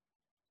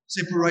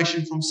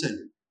 Separation from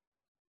sin.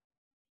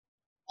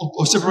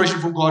 Or separation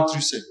from God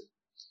through sin.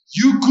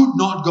 You could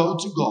not go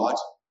to God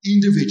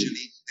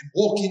individually and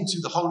walk into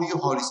the Holy of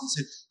Holies and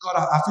say, God,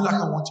 I feel like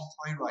I want to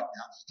pray right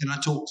now. Can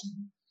I talk to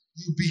you?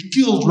 You'd be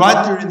killed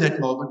right there in that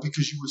moment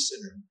because you were a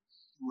sinner.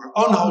 You were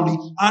unholy,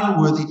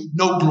 unworthy,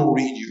 no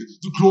glory in you.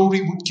 The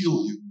glory would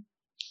kill you.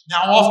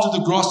 Now after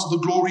the cross, the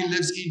glory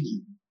lives in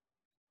you.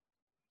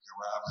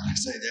 Well, I'm going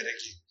to say that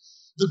again.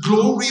 The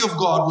glory of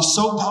God was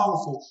so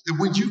powerful that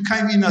when you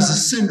came in as a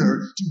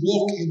sinner to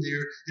walk in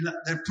there, and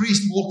that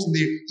priest walked in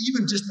there,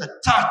 even just a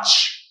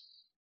touch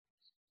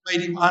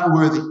made him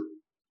unworthy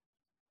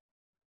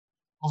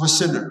of a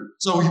sinner.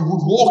 So he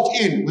would walk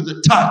in with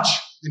a touch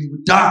and he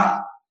would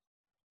die.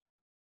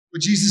 But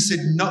Jesus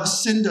said, no,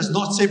 sin does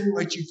not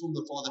separate you from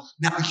the Father.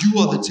 Now you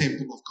are the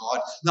temple of God.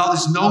 Now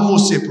there's no more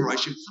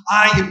separation.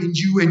 I am in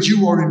you and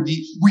you are in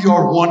me. We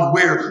are one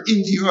where?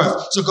 In the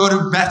earth. So go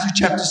to Matthew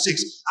chapter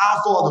 6.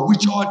 Our Father,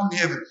 which art in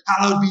heaven,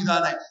 hallowed be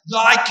thy name.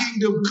 Thy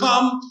kingdom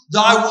come,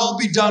 thy will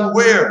be done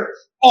where?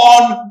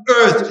 On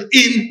earth,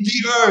 in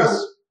the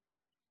earth.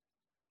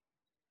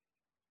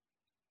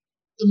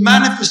 The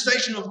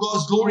manifestation of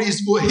God's glory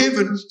is for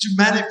heaven to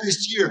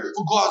manifest here,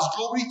 for God's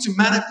glory to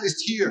manifest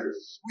here.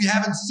 We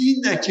haven't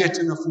seen that yet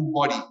in a full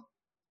body.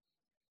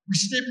 We're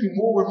stepping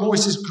more and more. It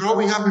says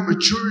growing up in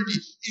maturity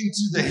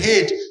into the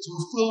head, so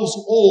it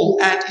fills all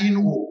and in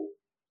all.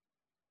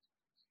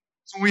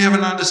 So we have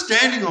an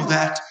understanding of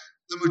that,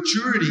 the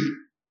maturity.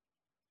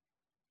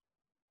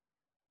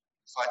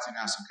 Fighting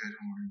us, okay,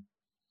 don't worry.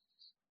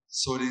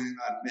 Sorting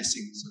out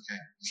messing, it's okay.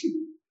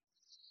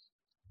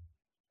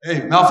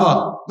 Hey,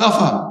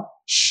 Malfa,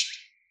 shh.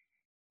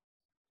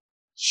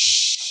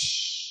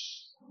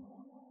 Shh.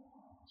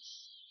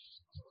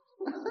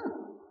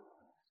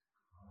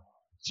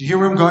 Do you hear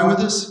where I'm going with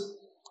this?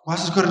 Why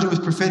has this got to do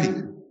with prophetic?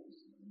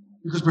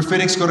 Because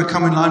prophetic's got to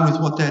come in line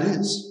with what that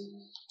is.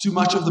 Too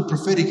much of the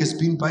prophetic has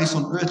been based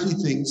on earthly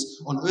things,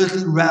 on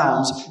earthly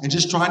realms, and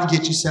just trying to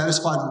get you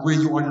satisfied with where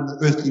you are in the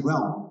earthly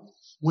realm.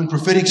 When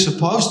prophetic's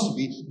supposed to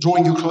be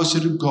drawing you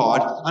closer to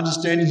God,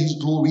 understanding his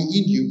glory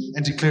in you,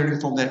 and declaring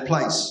from that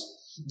place.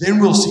 Then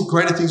we'll see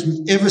greater things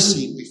we've ever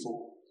seen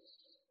before.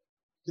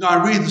 You know,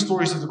 I read the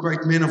stories of the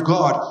great men of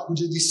God who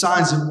did these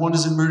signs and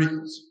wonders and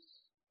miracles.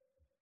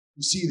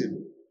 You see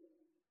them.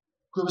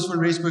 Cobus van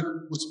Rensburg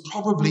was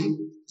probably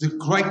the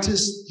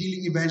greatest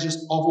healing evangelist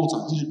of all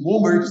time. He did more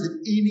miracles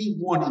than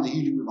anyone in the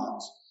healing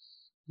revivals.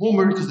 More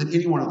miracles than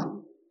any one of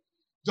them.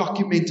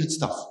 Documented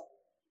stuff.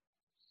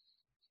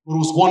 But it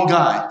was one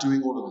guy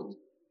doing all of it.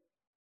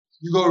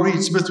 You go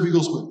read Smith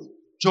Wigglesworth,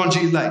 John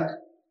G. Lake,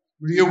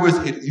 Maria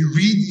Worthhead. You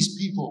read these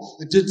people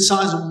that did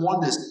signs and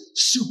wonders,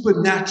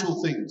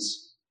 supernatural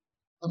things,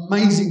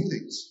 amazing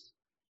things.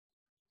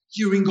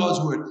 Hearing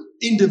God's word,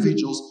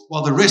 individuals,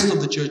 while the rest of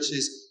the church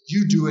says,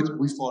 you do it,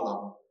 we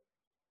follow.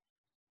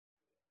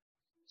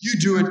 You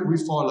do it, we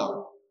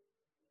follow.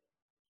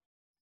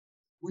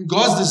 When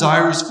God's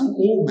desire is for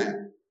all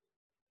men,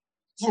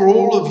 for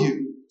all of you,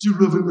 to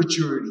live in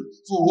maturity,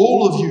 for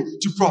all of you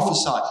to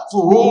prophesy,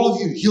 for all of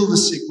you heal the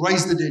sick,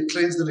 raise the dead,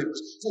 cleanse the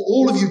lepers, for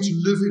all of you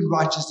to live in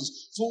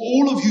righteousness, for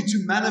all of you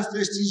to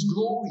manifest his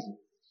glory.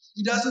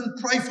 He doesn't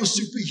pray for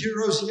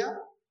superheroes here.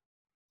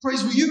 He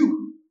prays for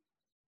you.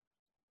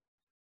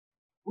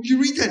 When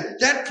you read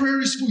that prayer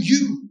is for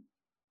you.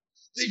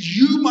 That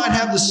you might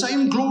have the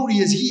same glory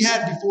as he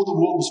had before the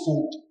world was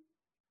formed.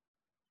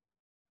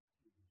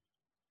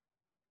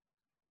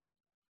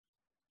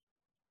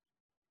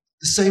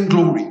 The same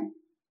glory.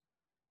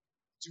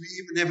 Do we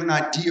even have an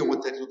idea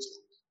what that looks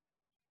like?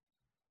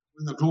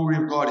 When the glory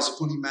of God is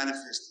fully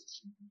manifested,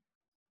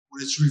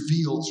 when it's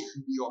revealed to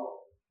who we are,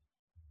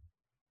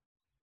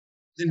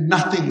 then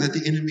nothing that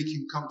the enemy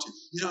can come to.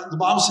 You know, the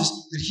Bible says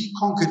that he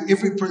conquered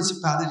every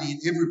principality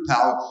and every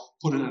power,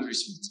 put it under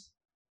his feet.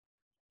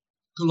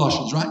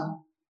 Colossians, right?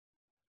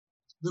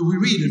 But we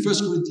read in 1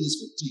 Corinthians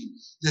 15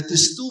 that there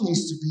still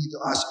needs to be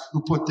us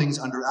who put things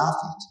under our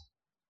feet.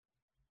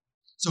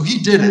 So he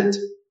did it.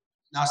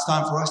 Now it's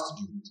time for us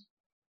to do it.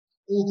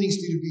 All things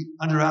need to be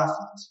under our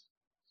feet.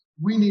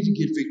 We need to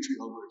get victory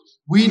over it.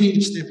 We need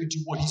to step into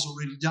what he's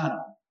already done.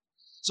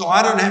 So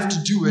I don't have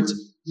to do it.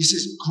 He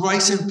says,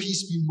 grace and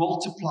peace be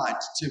multiplied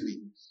to me.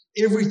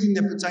 Everything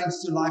that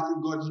pertains to life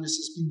and godliness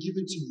has been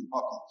given to you,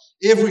 Papa.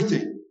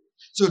 Everything.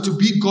 So to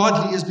be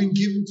godly has been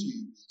given to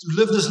you. To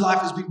live this life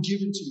has been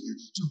given to you.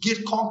 To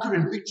get conquer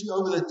and victory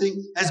over that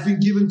thing has been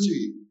given to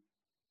you.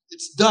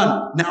 It's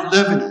done. Now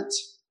live in it.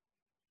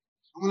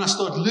 And when I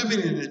start living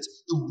in it,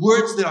 the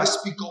words that I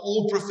speak are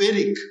all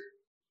prophetic.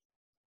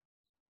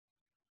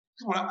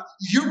 Come on,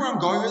 you hear where I'm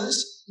going with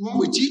this? When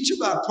we teach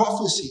about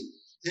prophecy,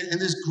 and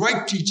there's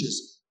great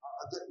teachers,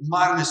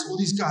 Marinus, all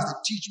these guys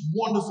that teach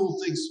wonderful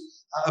things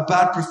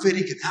about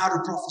prophetic and how to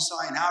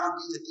prophesy and how to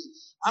be that thing.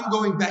 I'm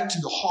going back to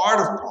the heart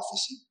of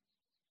prophecy.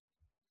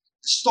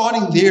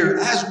 Starting there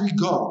as we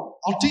go.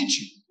 I'll teach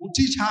you. We'll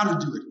teach how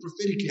to do it,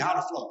 prophetically, how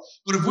to flow.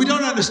 But if we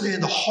don't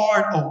understand the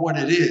heart of what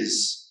it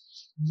is,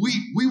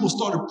 we will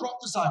start to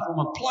prophesy from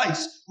a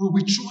place where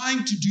we're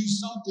trying to do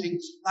something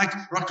like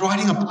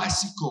riding a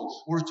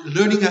bicycle or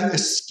learning a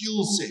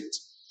skill set.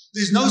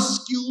 There's no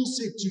skill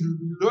set to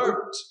be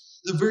learned.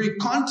 The very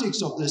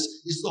context of this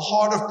is the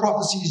heart of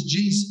prophecy is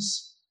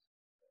Jesus.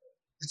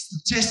 It's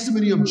the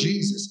testimony of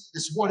Jesus.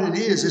 It's what it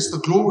is. It's the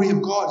glory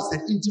of God. It's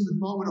that intimate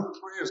moment of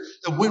prayers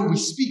that when we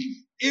speak,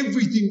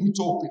 everything we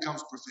talk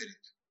becomes prophetic.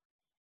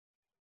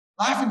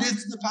 Life and death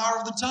is the power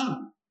of the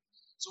tongue.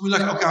 So we're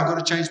like, okay, I've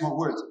got to change my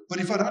words. But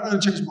if I don't know to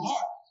change my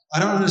heart, I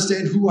don't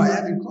understand who I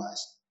am in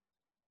Christ.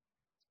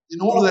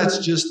 And all of that's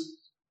just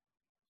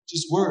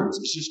words.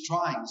 It's just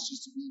trying. It's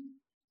just to be.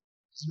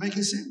 Is it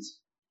making sense?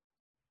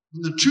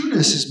 And the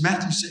trueness is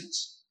Matthew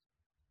 6.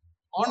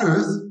 On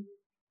earth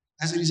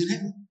as it is in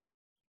heaven.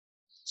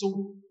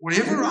 So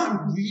whatever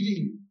I'm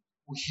reading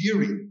or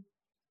hearing,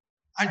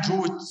 I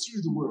draw it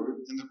through the word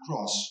and the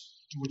cross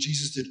to what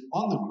Jesus did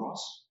on the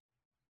cross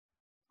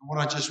and what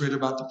I just read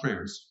about the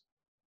prayers.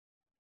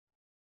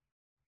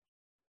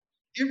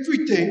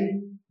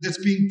 Everything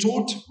that's being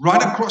taught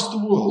right across the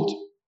world,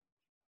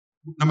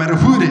 no matter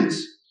who it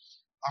is,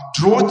 I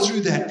draw it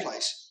through that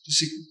place to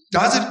see,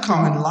 does it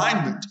come in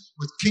alignment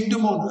with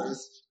kingdom on earth,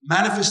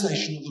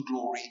 manifestation of the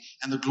glory,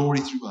 and the glory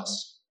through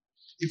us?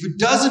 If it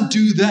doesn't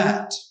do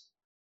that,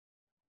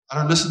 I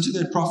don't listen to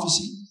that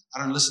prophecy. I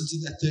don't listen to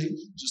that thing.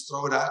 Just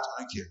throw it out.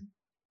 I don't care.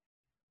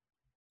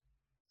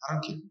 I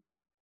don't care.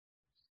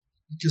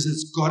 Because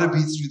it's got to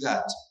be through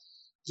that.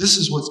 This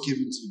is what's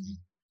given to me.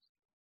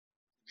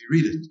 We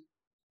read it.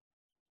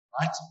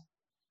 Right?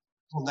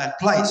 From that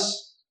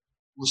place,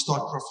 we'll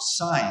start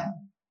prophesying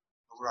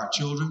over our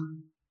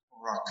children,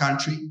 over our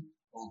country,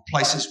 over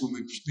places when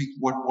we speak.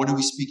 What do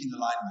we speak in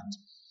alignment?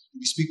 Do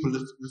we speak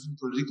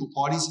political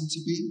parties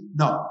into being?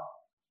 No.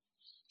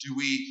 Do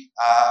we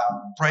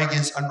pray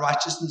against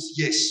unrighteousness?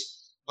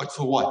 Yes. But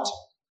for what?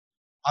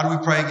 How do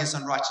we pray against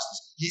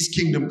unrighteousness? His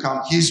kingdom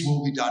come, His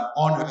will be done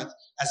on earth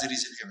as it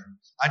is in heaven.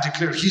 I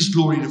declare His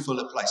glory to fill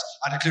a place.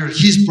 I declare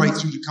His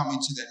breakthrough to come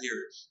into that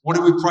area. What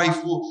do we pray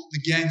for?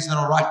 The gangs that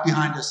are right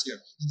behind us here,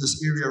 in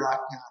this area right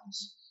behind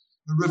us.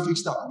 Horrific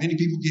stuff. Many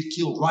people get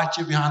killed right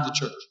here behind the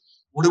church.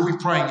 What are we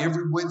praying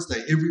every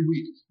Wednesday, every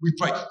week? We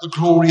pray the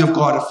glory of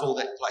God to fill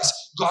that place.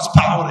 God's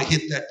power to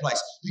hit that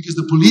place. Because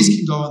the police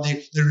can go in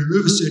there, they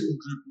remove a certain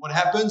group. What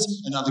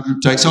happens? Another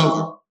group takes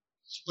over.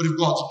 But if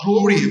God's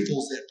glory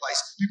fills that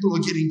place, people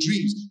are getting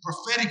dreams.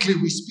 Prophetically,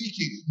 we're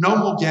speaking. No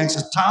more gangs.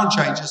 As town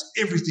changes,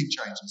 everything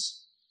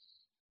changes.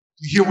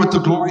 You hear what the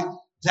glory?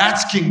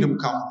 That's kingdom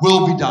come,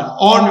 will be done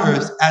on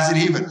earth as in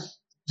heaven.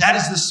 That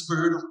is the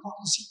spirit of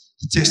prophecy,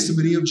 the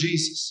testimony of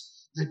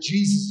Jesus, that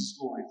Jesus is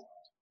glorified.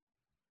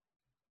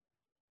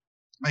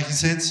 Making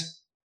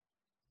sense?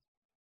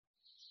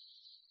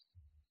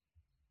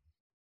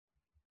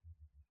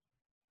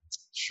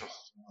 Sure.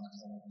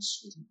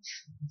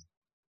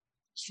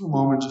 Just for a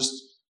moment, just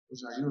hear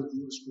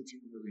the scripture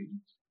we're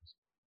reading.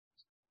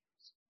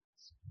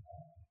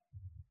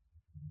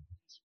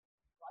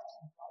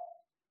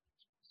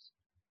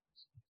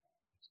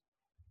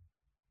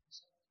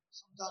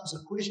 Sometimes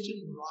a question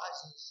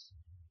arises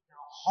in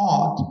our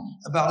heart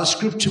about a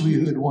scripture we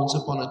heard once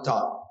upon a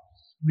time.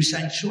 We're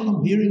saying, Sean,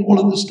 I'm hearing all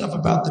of this stuff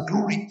about the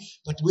glory,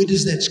 but where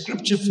does that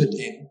scripture fit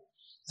in?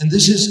 And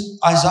this is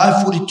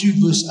Isaiah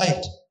 42 verse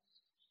 8.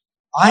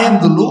 I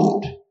am the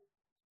Lord,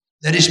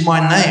 that is my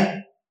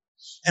name,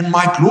 and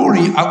my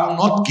glory I will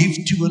not give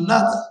to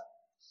another,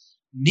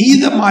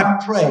 neither my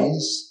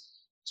praise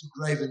to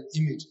graven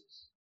images.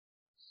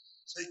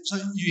 So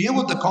you hear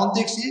what the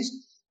context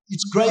is?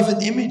 It's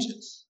graven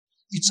images.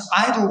 It's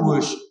idol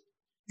worship.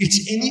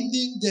 It's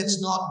anything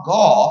that's not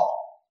God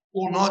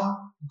or not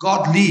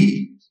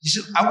godly. He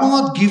said, I will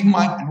not give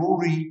my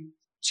glory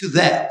to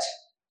that.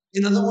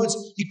 In other words,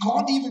 he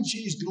can't even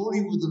share his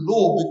glory with the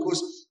law,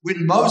 because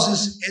when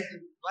Moses had the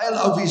veil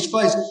over his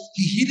face,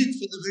 he hid it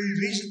for the very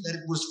reason that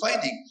it was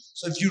fading.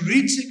 So if you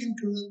read 2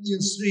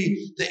 Corinthians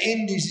 3, the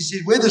end is, he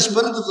said, where the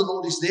Spirit of the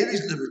Lord is, there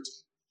is liberty.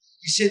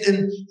 He said,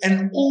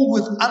 and all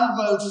with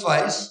unveiled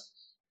face,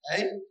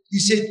 he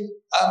said, in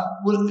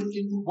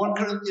 1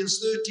 Corinthians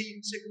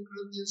 13, 2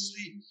 Corinthians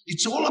 3,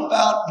 it's all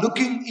about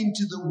looking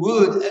into the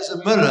Word as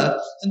a mirror,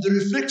 and the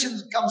reflection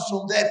that comes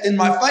from that, then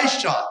my face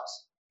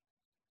shines.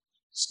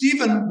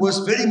 Stephen was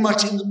very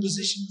much in the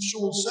position of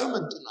Sean's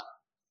sermon tonight.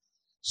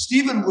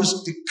 Stephen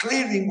was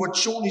declaring what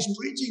Sean is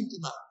preaching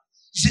tonight.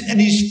 He said,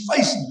 and his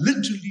face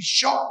literally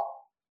shone.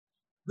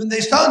 When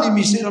they stoned him,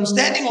 he said, I'm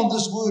standing on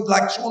this word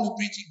like Sean is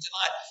preaching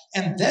tonight.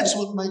 And that's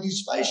what made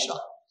his face shine.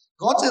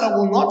 God said, I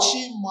will not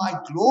share my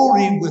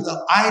glory with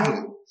an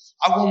idol.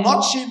 I will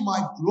not share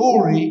my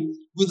glory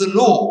with the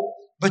law.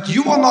 But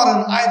you are not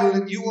an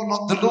idol and you are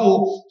not the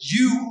law.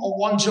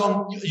 You are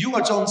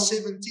John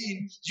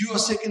 17. You are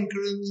 2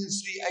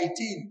 Corinthians 3:18.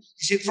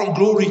 He said, from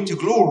glory to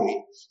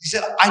glory. He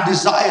said, I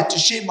desire to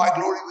share my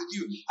glory with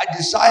you. I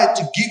desire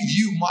to give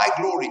you my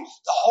glory.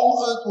 The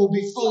whole earth will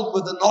be filled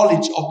with the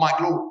knowledge of my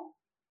glory.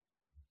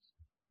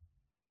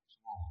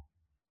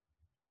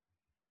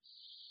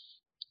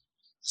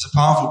 It's a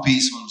powerful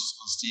piece on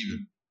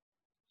Stephen.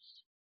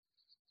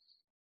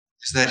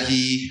 Is that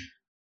he's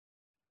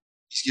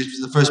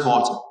the first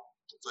martyr,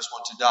 the first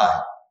one to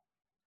die.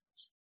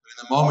 But in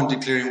the moment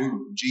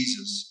declaring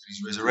Jesus and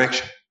his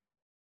resurrection,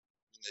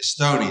 when they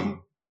stone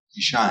him,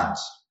 he shines.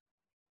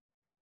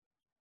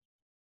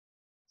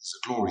 It's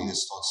a glory that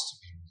starts to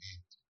be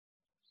revealed.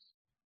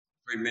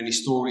 Very many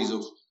stories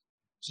of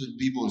certain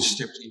people who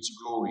stepped into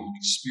glory and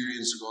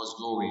experienced God's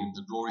glory, and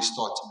the glory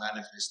started to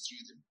manifest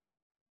through them.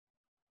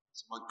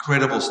 Some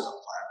incredible stuff.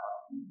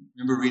 I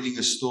remember reading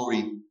a story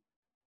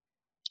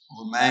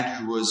of a man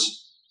who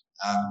was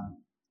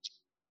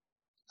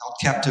held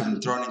captive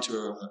and thrown into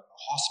a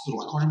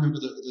hospital. I can't remember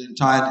the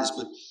entire list,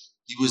 but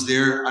he was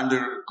there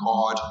under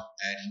guard,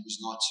 and he was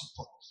not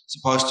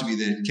supposed to be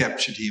there. It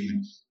captured him,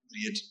 and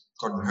he had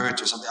gotten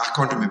hurt or something. I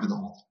can't remember the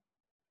whole thing.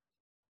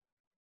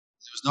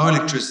 There was no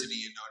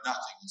electricity and no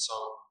nothing. And so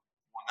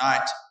one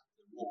night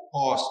they walked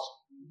past,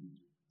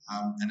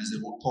 and as they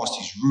walked past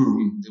his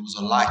room, there was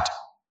a light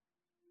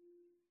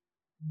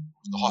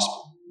in the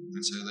hospital.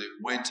 And so they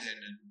went in,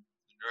 and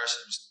the nurse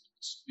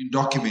has been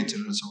documented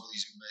on some of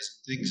these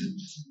amazing things. And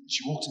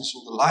she walked and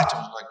saw the light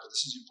and was like, but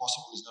this is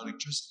impossible, there's no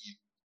electricity.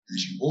 And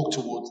she walked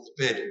towards the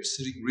bed. He was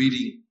sitting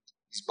reading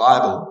his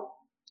Bible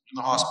in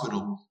the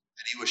hospital,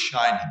 and he was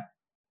shining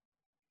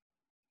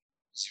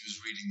as he was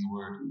reading the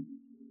Word.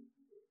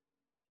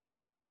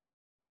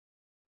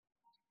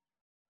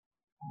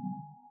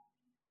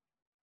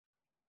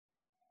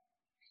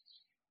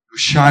 He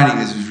was shining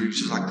as he was reading,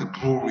 just like the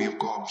glory of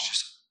God was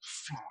just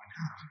flowing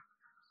out of him.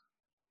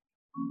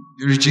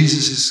 Here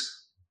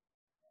Jesus'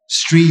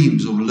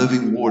 streams of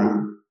living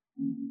water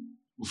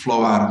will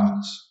flow out of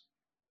us.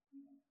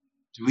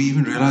 Do we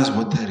even realize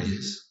what that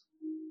is?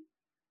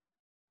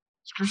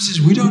 Scripture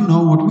says we don't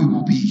know what we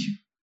will be,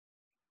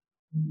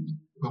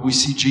 but we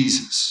see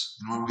Jesus,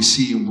 and when we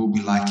see him, we'll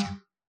be like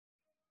him.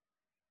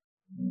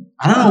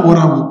 I don't know what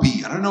I will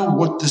be. I don't know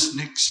what this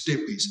next step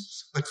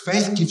is, but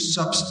faith gives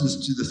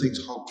substance to the things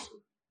hoped for.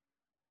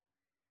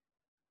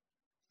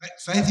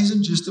 Faith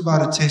isn't just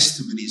about a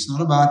testimony. It's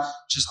not about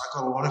just, I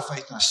got a lot of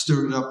faith and I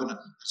stir it up and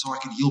so I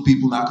can heal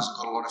people now because I've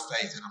got a lot of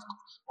faith,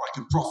 or I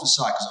can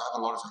prophesy because I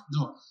have a lot of faith.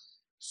 No.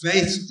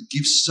 Faith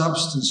gives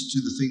substance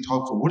to the thing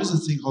hoped for. What is the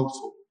thing hoped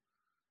for?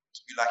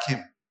 To be like him.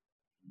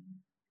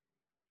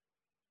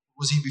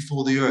 What was he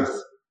before the earth?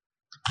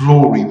 The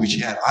glory which he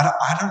had.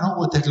 I don't know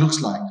what that looks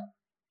like.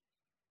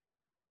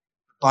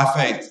 By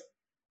faith,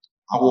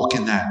 I walk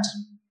in that.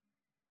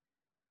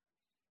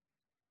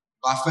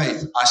 By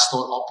faith, I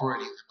start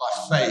operating. By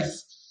faith,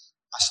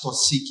 I start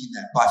seeking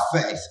that. By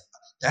faith,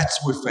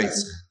 that's where faith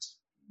is at.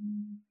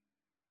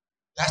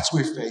 That's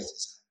where faith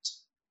is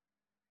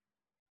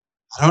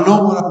at. I don't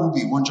know what I will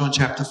be, 1 John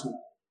chapter 4.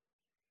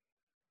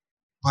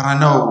 But I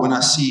know when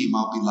I see him,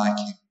 I'll be like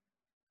him.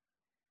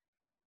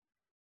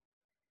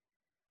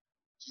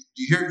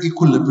 Do you hear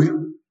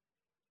equilibrium?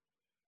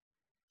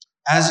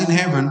 As in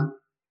heaven,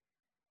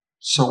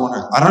 so on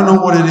earth. I don't know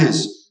what it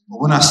is,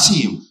 but when I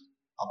see him,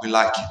 I'll be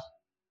like him.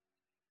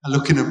 I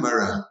look in a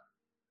mirror.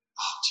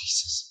 Oh,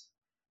 Jesus.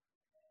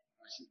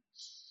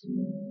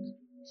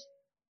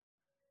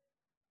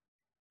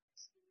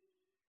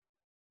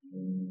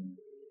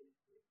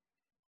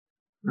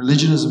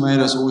 Religion has made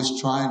us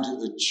always trying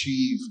to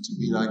achieve to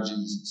be like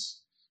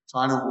Jesus.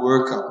 Trying to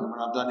work up. And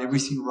when I've done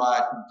everything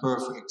right and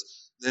perfect,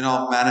 then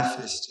I'll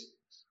manifest it.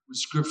 When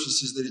Scripture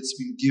says that it's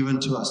been given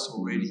to us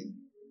already.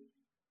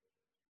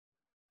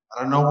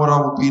 I don't know what I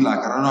will be like.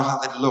 I don't know how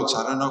that looks.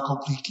 I don't know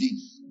completely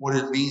what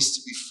it means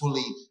to be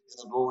fully in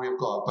the glory of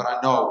God. But I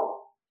know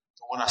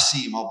that when I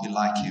see him, I'll be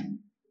like him.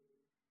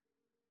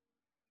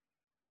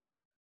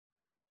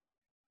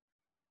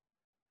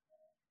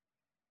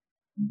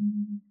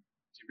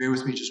 If you bear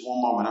with me just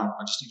one moment,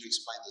 I just need to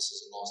explain this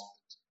as a last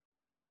bit.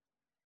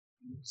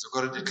 So I've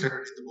got to declare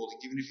it in the building.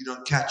 Even if you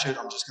don't catch it,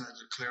 I'm just going to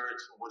declare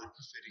it for what it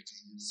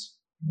prophetically is.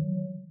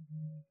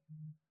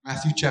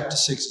 Matthew chapter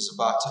 6 is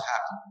about to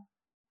happen.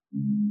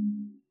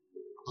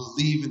 I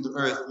believe in the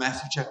earth,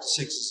 Matthew chapter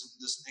 6 is in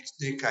this next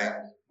decade,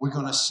 we're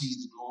going to see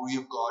the glory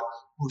of God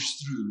push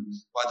through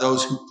by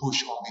those who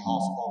push on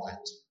behalf of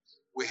it.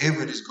 Where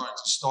heaven is going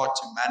to start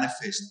to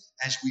manifest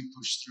as we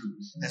push through.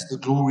 As the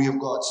glory of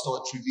God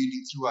starts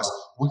revealing through us,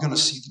 we're going to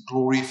see the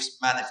glorious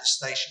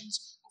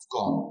manifestations of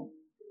God.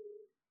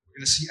 We're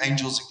going to see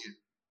angels again.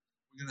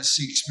 We're going to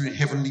see experience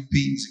heavenly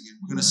beings again.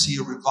 We're going to see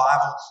a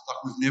revival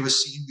like we've never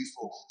seen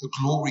before. The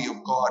glory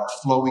of God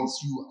flowing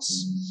through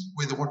us.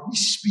 Whether what we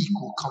speak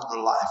will come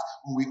to life.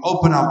 When we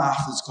open our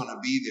mouth, it's going to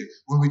be there.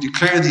 When we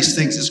declare these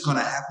things, it's going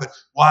to happen.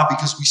 Why?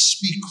 Because we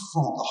speak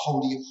from the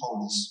Holy of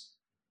Holies.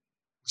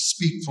 We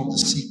speak from the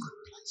secret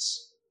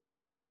place.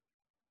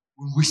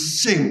 When we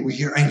sing, we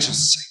hear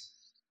angels sing.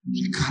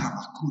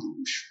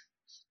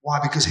 Why?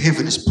 Because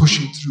heaven is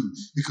pushing through.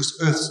 Because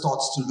earth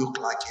starts to look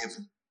like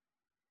heaven.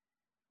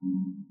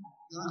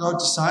 You want to go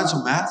to science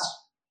or maths?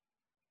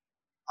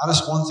 How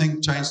does one thing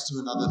change to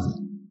another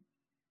thing?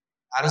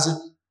 How does it,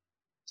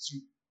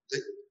 through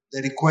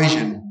that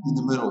equation in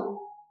the middle?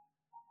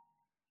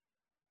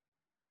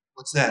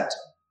 What's that?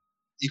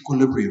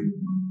 Equilibrium.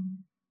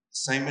 The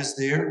same as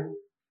there,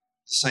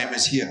 the same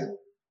as here.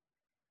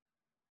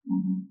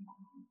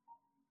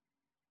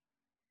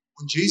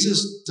 When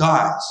Jesus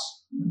dies,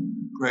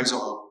 graves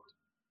are opened.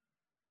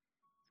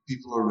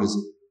 People are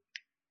risen.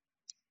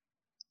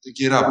 They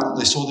get up.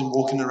 They saw them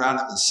walking around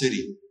in the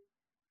city.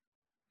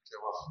 Okay,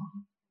 well,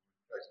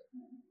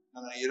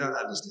 no, you don't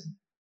understand.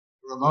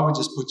 For a moment,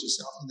 just put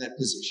yourself in that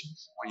position.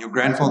 When your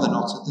grandfather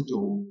knocks at the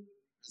door and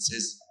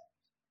says,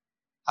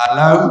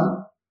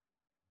 "Hello,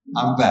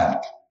 I'm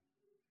back."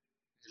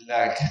 You're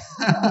like,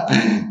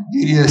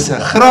 "Here's a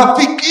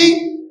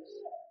graphikie.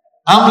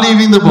 I'm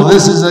leaving the ball.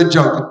 This is a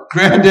joke.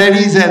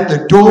 Granddaddy's at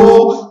the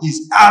door.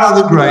 He's out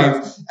of the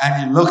grave,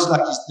 and he looks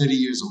like he's 30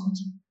 years old."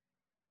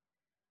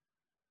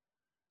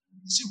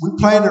 See, we're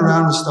playing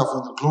around with stuff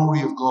when the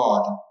glory of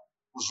God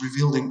was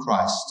revealed in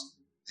Christ.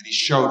 And He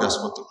showed us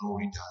what the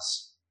glory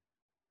does.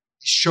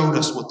 He showed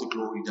us what the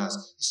glory does.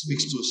 He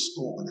speaks to a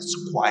storm and it's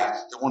quiet.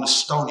 They want to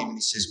stone Him and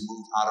He says,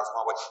 "Move out of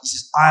my way." He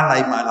says, "I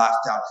laid my life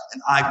down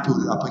and I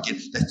build it up again."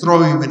 They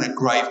throw Him in a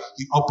grave.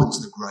 He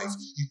opens the grave.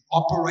 He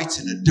operates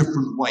in a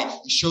different way.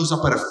 He shows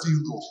up at a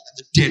funeral and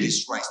the dead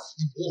is raised.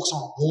 He walks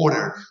on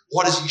water.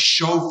 What does He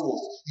show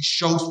forth? He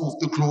shows forth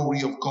the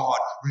glory of God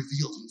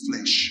revealed in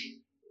flesh.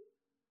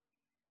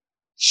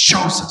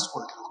 Shows us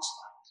what it looks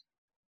like.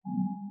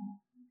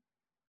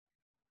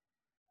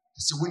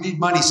 So we need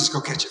money. He says, "Go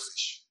catch a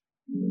fish."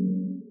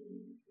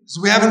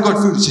 So we haven't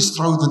got food. He says,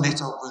 "Throw the net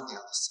over on the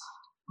other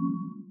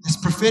side." It's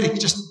prophetic.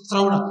 Just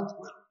throw it up.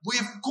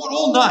 We've got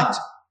all night.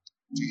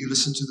 Do you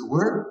listen to the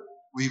word?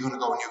 Or are you going to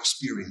go on your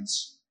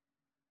experience?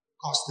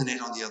 Cast the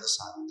net on the other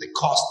side. They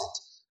cast it.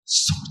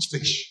 So much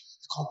fish.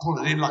 They can't pull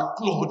it in like,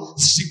 "Lord,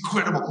 this is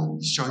incredible."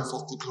 He's showing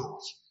forth the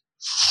glory.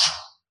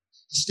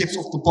 He steps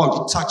off the boat.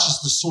 He touches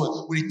the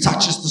soil. When he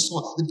touches the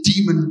soil, the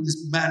demon, this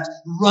man,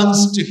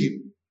 runs to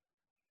him.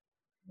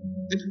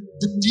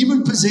 The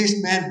demon-possessed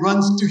man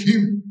runs to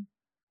him.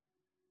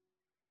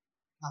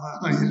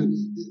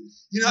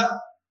 You know,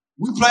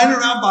 we're playing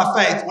around by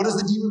faith. What does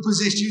the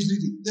demon-possessed usually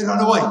do? They run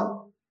away.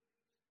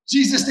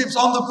 Jesus steps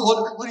on the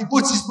boat.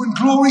 When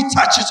glory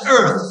touches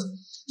earth,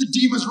 the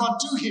demons run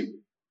to him.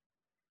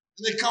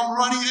 And they come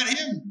running at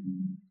him.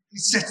 He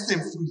sets them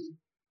free.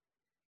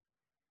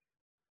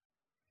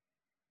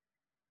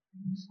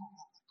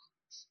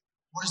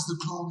 What is the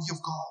glory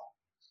of God?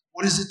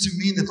 What is it to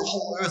mean that the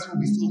whole earth will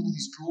be filled with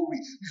His glory?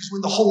 Because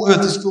when the whole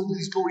earth is filled with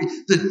His glory,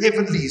 the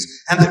heavenlies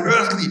and the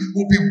earthly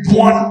will be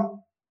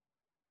one.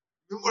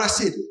 Remember what I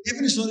said?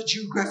 Heaven is not a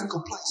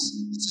geographical place.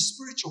 It's a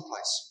spiritual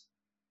place.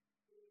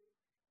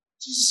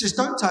 Jesus says,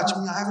 "Don't touch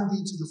me. I haven't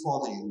been to the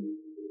Father yet."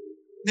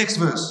 Next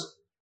verse.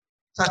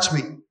 Touch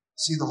me.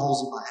 See the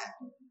holes in my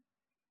hand.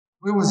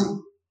 Where was He?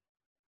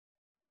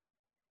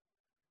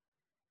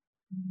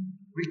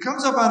 When He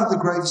comes up out of the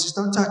grave, He says,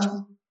 "Don't touch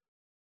me."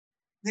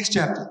 Next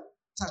chapter.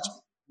 Touch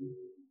me.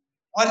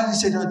 Why did He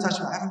say, "Don't touch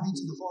me"? I haven't been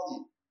to the Father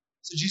yet.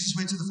 So Jesus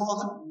went to the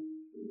Father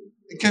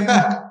and came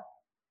back.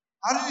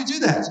 How did He do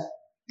that?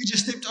 He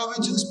just stepped over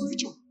into the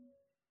spiritual.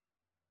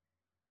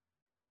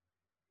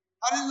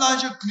 How did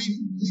Elijah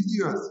leave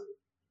the earth?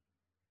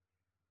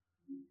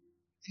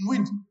 In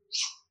wind.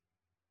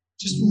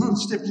 Just moved,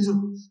 stepped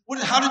into.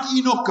 How did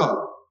Enoch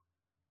go?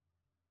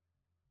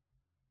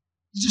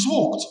 He just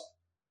walked.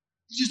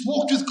 He just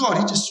walked with God.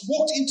 He just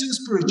walked into the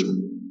spiritual.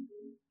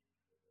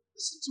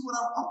 Listen to what I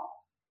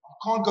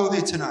can't go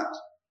there tonight.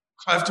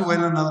 I have to wait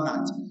another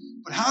night.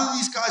 But how do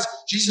these guys,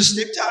 Jesus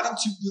stepped out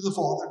into the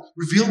Father,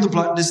 revealed the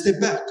blood, and then stepped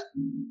back.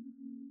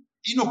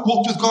 Enoch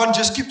walked with God and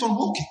just kept on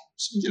walking.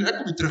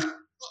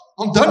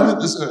 I'm done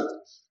with this earth.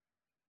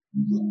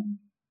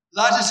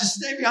 Elijah says,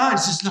 "Stay behind."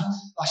 He says, "No."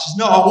 I says,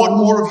 "No, I want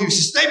more of you." He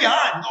says, "Stay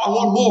behind." "No, I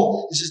want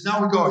more." He says,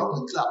 "Now we go."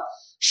 In the cloud.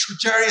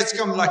 Chariots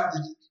come like,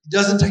 he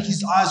doesn't take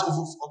his eyes off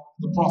of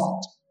the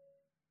prophet.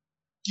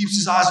 Keeps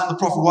his eyes on the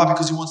prophet. Why?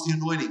 Because he wants the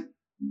anointing.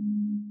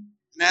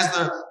 And as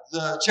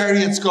the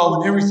chariots go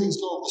and everything's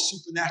going, the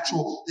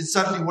supernatural, then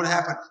suddenly what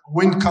happened? A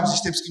wind comes, he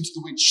steps into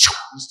the wind,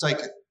 he's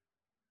taken.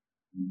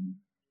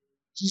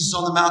 Jesus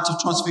on the Mount of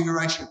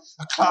Transfiguration,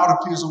 a cloud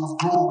appears on of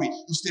glory.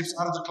 Who steps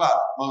out of the cloud?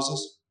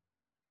 Moses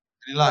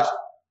and Elijah.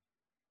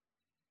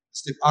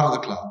 Step out of the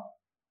cloud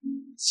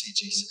and see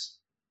Jesus.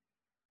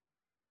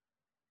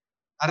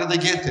 How did they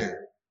get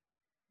there?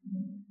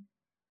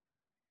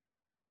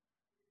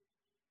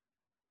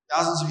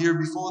 Thousands of years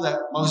before that,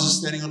 Moses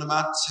standing on the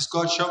mountain says,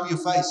 God, show me your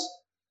face.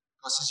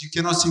 God says, you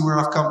cannot see where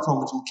I've come from,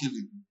 it will kill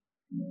you.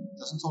 He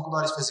doesn't talk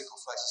about his physical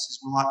face. He says,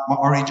 my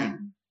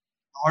origin.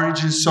 My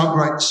origin is so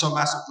great, so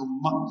massive.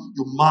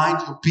 Your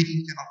mind, your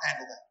being cannot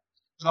handle that.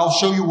 But I'll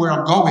show you where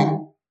I'm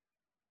going.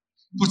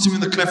 Puts him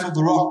in the cleft of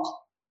the rock.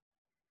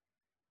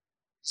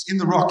 He's in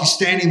the rock. He's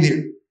standing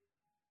there.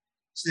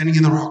 Standing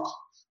in the rock.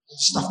 All the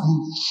stuff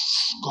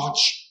moves.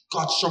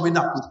 God's showing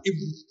up with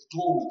everything, the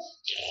glory.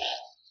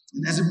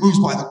 And as it moves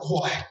by the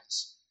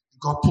quietness,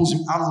 God pulls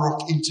him out of the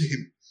rock into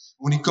him.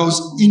 When he goes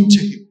into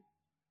him,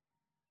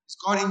 is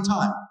God in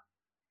time?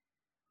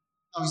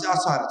 No, he's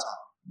outside of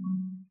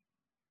time.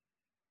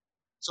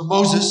 So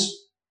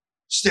Moses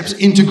steps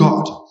into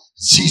God,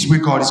 sees where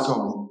God is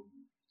going.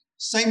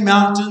 Same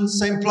mountain,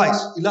 same place.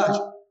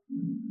 Elijah.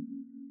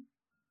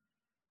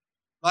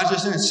 Elijah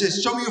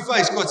says, show me your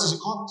face. God says, I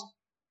can't.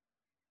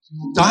 You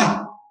will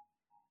die.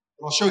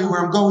 But I'll show you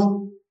where I'm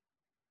going.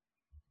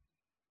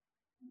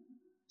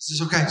 He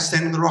says, okay,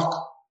 stand in the rock.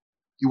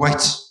 He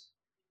waits.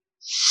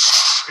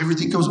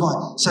 Everything goes by.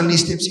 Suddenly he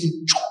steps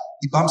in.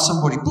 He bumps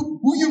somebody.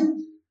 Who are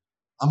you?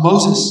 I'm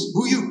Moses.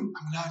 Who are you?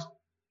 I'm Elijah.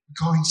 I'm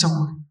going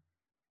somewhere.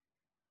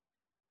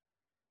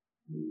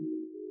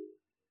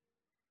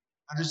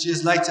 100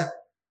 years later,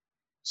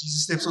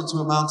 Jesus steps onto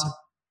a mountain.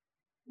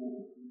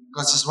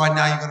 God says, right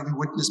now you're going to be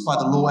witnessed by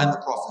the law and the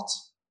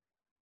prophets.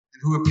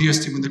 And who appears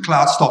to him when the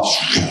cloud stops,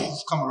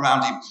 come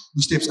around him.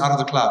 Who steps out of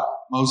the cloud?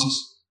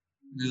 Moses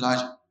and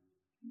Elijah.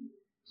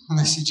 And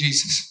they see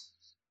Jesus.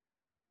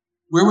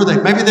 Where were they?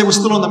 Maybe they were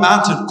still on the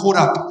mountain, caught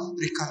up.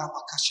 They're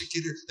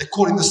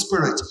caught in the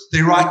Spirit.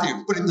 They're right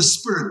there. But in the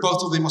Spirit,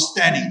 both of them are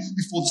standing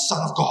before the Son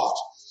of God.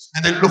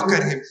 And they look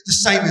at him. The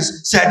same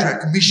as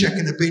Shadrach, Meshach,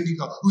 and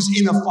Abednego, who's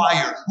in a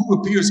fire. Who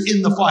appears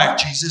in the fire?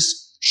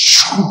 Jesus.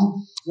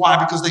 Why?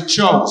 Because they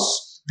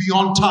chose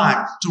beyond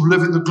time to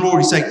live in the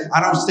glory, saying,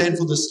 I don't stand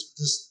for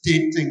this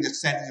dead thing that's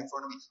standing in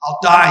front of me. I'll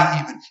die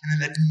even. And in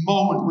that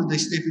moment when they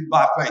step in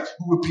by faith,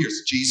 who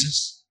appears?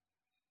 Jesus.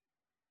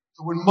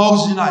 So when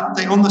Moses and I,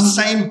 they're on the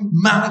same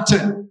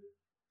mountain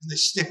and they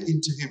step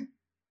into him.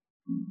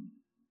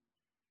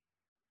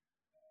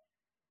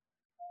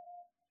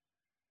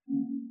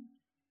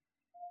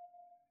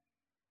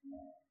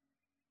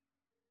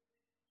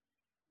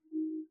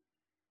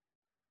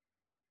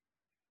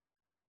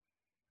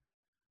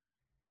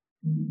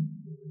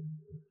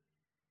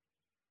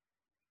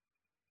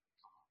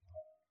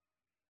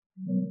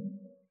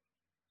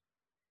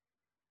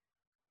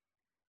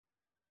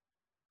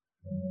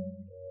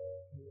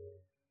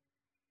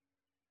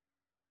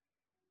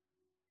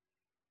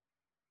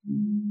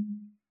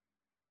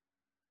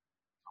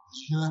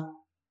 Did you hear that?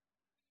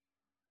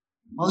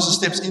 Moses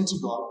steps into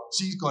God,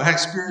 sees God,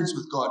 has experience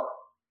with God,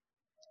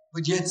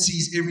 but yet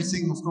sees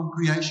everything from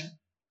creation.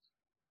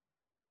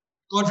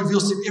 God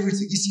reveals to him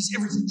everything. He sees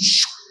everything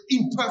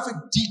in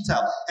perfect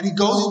detail. And he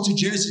goes into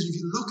Genesis. If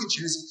you look at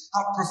Genesis,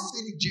 how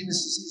prophetic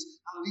Genesis is,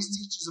 Annalise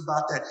teaches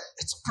about that.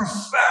 It's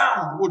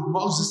profound what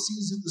Moses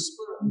sees in the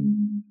Spirit.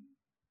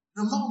 In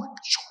a moment.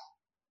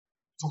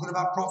 We're talking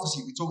about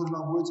prophecy. We're talking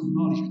about words of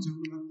knowledge. We're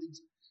talking about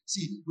things.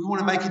 See, we want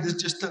to make it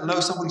just to know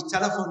somebody's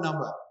telephone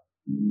number.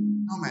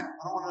 No, man.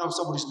 I don't want to know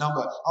somebody's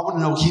number. I want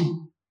to know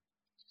him.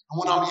 And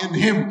when I'm in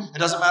him, it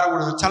doesn't matter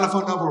whether it's a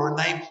telephone number or a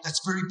name.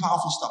 That's very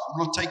powerful stuff.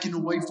 I'm not taking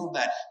away from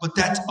that. But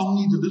that's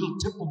only the little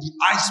tip of the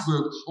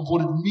iceberg of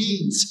what it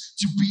means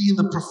to be in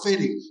the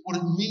prophetic, what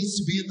it means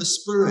to be in the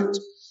Spirit.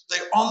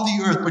 They're on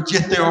the earth, but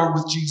yet they are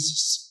with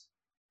Jesus.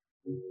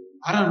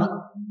 I don't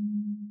know.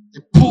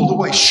 They're pulled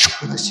away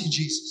when they see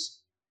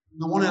Jesus.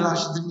 No wonder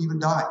Elijah didn't even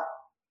die.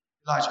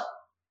 Elijah.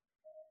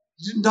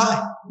 He didn't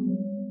die.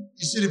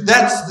 He said, if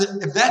that's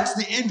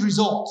the end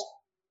result,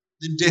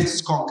 then death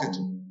is conquered.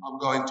 I'm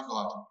going to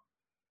God.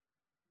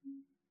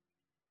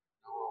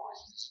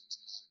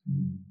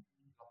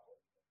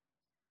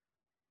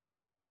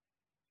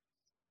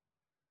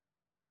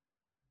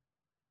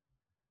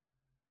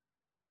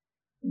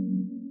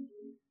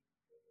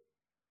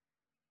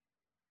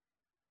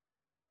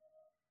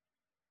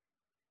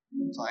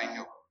 Tying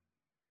you.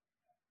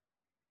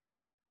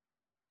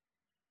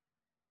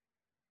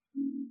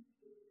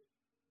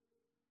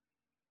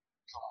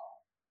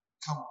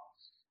 Come on.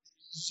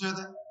 You hear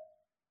that?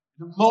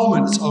 In a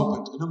moment it's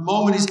opened. In a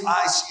moment his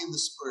eyes see in the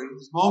Spirit. In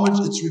a moment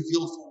it's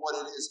revealed for what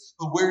it is.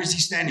 But where is he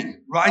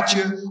standing? Right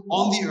here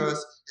on the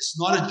earth. It's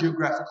not a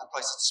geographical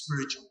place. It's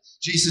spiritual.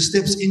 Jesus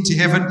steps into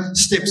heaven,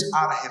 steps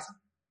out of heaven.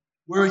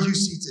 Where are you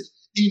seated?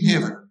 In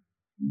heaven.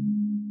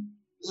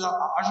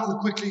 I just want to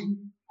quickly,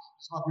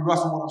 this might be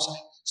rough in what I'm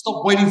saying.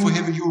 Stop waiting for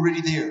heaven. You're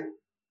already there.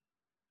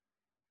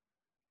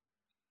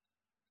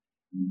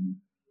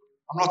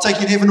 I'm not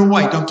taking heaven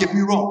away. Don't get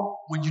me wrong.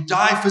 When you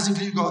die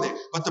physically, you go there.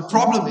 But the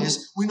problem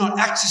is we're not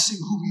accessing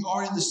who we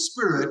are in the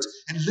Spirit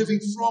and living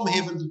from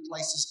heavenly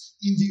places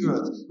in the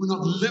earth. We're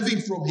not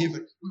living from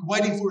heaven. We're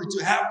waiting for it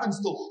to happen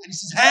still. And he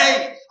says,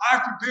 hey,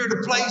 I've prepared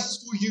a place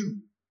for you.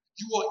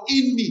 You are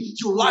in me.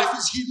 Your life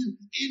is hidden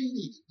in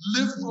me.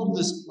 Live from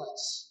this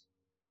place.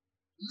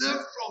 Live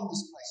from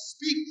this place.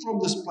 Speak from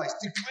this place.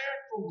 Declare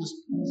from this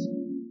place.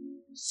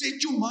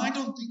 Set your mind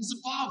on things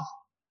above.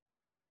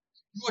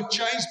 You are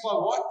changed by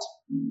what?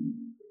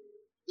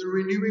 The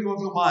renewing of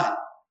your mind.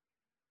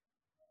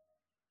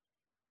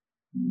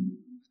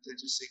 Let that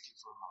just sink in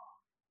for a moment.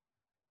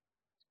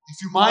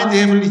 If you mind the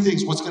heavenly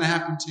things, what's going to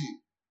happen to you?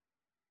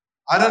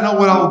 I don't know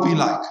what I will be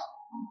like,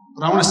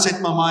 but I want to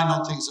set my mind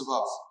on things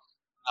above.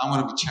 And I'm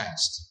going to be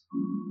changed.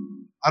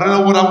 I don't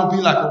know what I will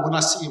be like, but when I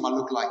see him, I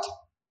look like him.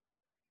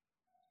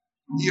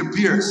 When he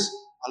appears,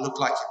 I look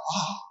like him.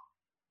 Oh,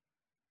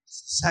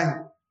 it's the same.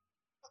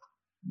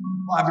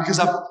 Why? Because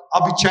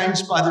I'll be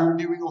changed by the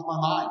renewing of my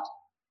mind.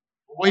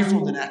 Away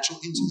from the natural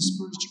into the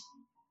spiritual.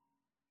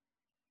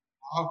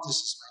 I hope this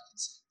is making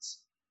sense.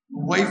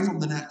 Away from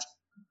the natural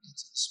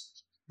into the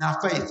spiritual. Now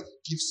faith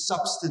gives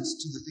substance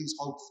to the things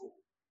hoped for.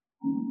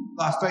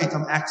 By faith,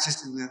 I'm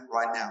accessing that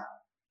right now.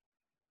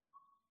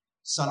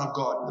 Son of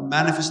God. The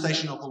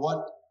manifestation of the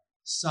what?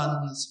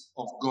 Sons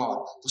of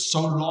God. For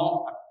so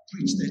long, I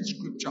preached that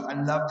scripture.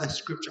 I love that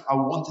scripture. I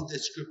wanted that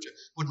scripture.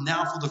 But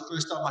now, for the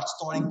first time, I'm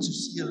starting to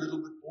see a little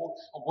bit more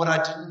of what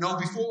I didn't know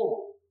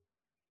before.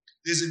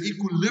 There's an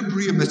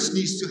equilibrium that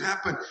needs to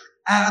happen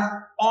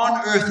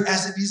on earth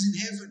as it is in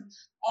heaven.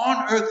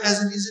 On earth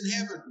as it is in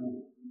heaven.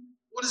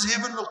 What does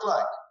heaven look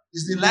like?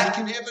 Is there lack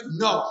in heaven?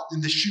 No. Then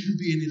there shouldn't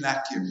be any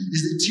lack here.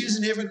 Is there tears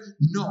in heaven?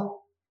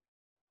 No.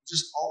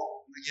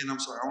 Again, I'm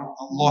sorry.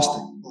 I lost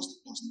it.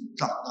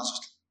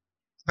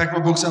 Pack my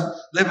books up.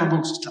 Let my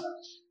books up.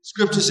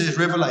 Scripture says,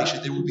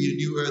 Revelation, there will be a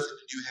new earth and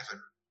a new heaven.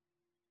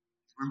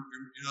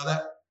 You know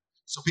that?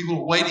 So people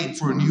are waiting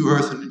for a new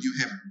earth and a new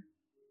heaven.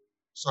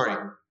 Sorry, I'm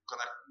going to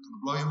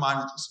blow your mind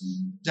with this.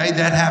 The day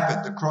that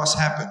happened, the cross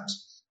happened.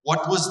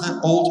 What was the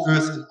old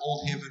earth and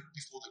old heaven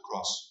before the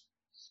cross?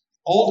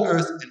 Old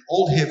earth and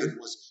old heaven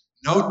was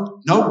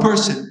no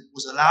person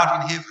was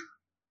allowed in heaven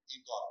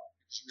in God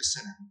because you were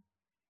sinner.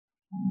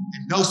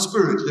 And no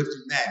spirit lived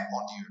in man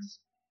on the earth.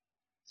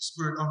 The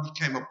spirit only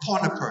came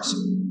upon a person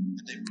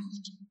and they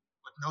moved.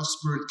 But no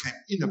spirit came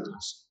in a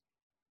person.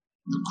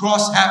 The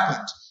cross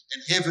happened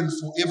and heaven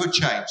forever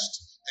changed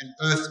and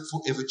earth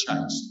forever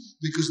changed.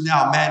 Because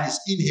now man is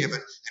in heaven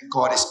and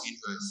God is in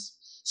earth.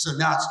 So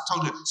now it's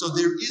totally, so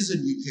there is a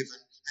new heaven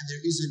and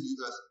there is a new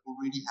earth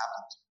already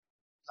happened.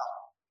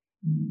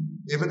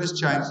 Heaven has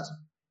changed,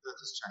 earth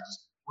has changed.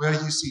 Where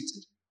are you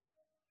seated?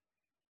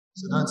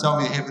 So don't tell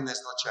me heaven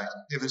has not changed.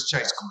 Heaven's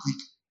changed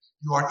completely.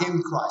 You are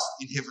in Christ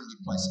in heavenly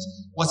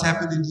places. What's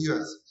happened in the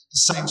earth? The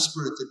same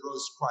spirit that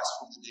rose Christ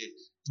from the dead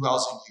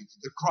dwells in you.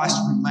 The Christ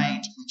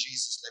remained when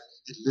Jesus left.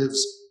 It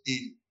lives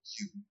in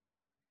you.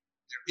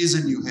 There is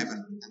a new heaven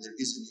and there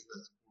is a new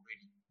earth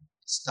already.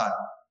 It's done.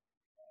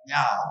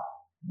 Now,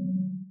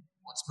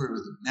 one spirit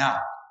with him.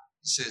 Now,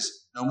 he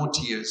says, no more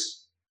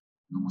tears,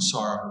 no more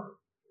sorrow.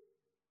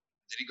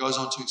 Then he goes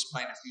on to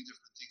explain a few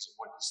different things of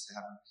what needs to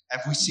happen.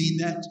 Have we seen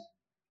that?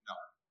 No.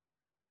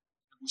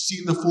 Have we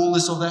seen the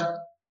fullness of that?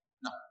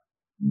 No.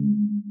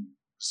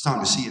 It's time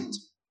to see it.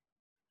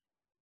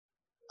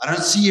 I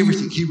don't see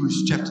everything.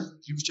 Hebrews chapter 2.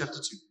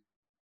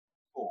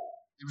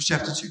 Hebrews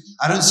chapter 2.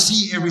 I don't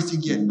see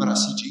everything yet, but I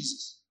see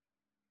Jesus.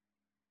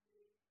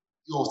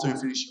 The author and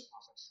finisher of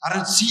my faith. I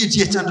don't see it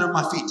yet under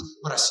my feet,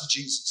 but I see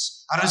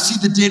Jesus. I don't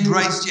see the dead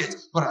raised yet,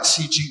 but I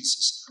see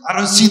Jesus. I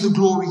don't see the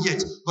glory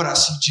yet, but I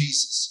see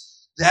Jesus.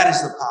 That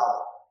is the power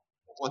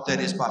of what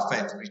that is by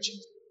faith reaching.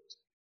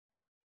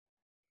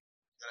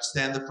 You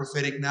understand the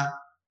prophetic now?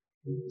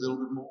 A little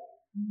bit more.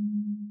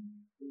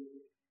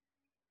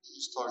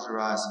 Just close your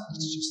eyes and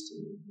let's just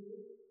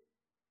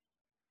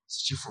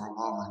sit you for a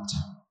moment.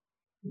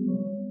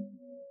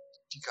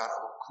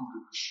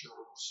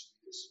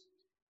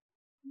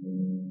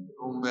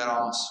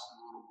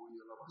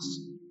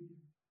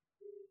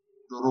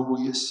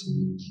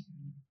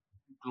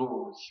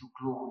 Glory, your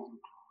glory.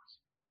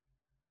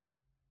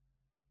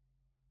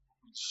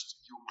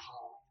 Your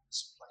glory in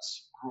this place,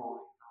 your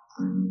glory in our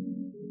life.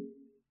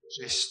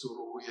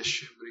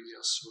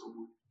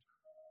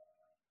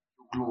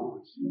 Your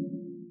glory.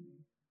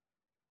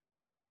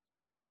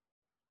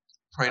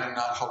 Pray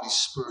tonight, Holy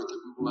Spirit, that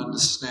we will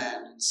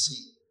understand and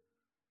see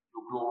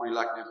your glory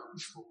like never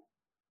before.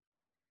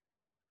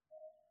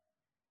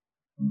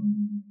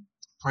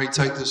 Pray,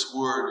 take this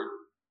word and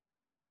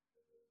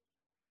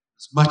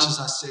as much as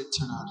I said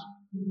tonight,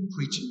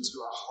 preach it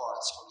to our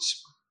hearts, Holy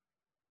Spirit.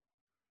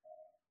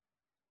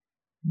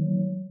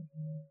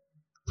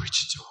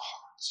 Preach it to our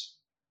hearts.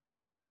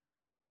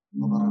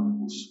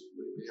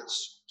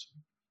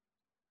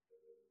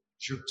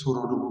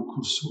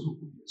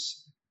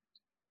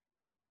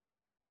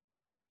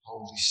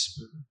 Holy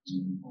Spirit,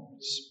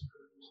 Holy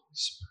Spirit, Holy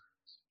Spirit.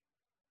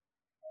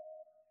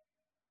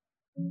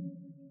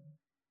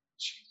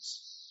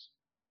 Jesus.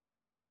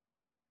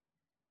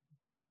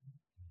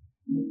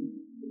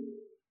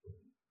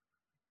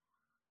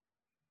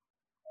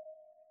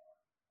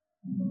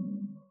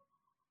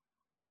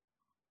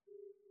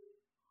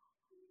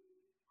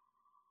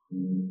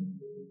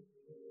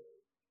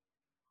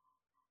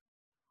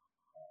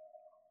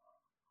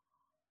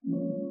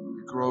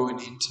 We grow in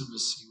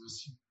intimacy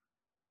with you.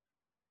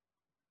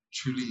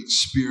 Truly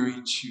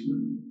experience you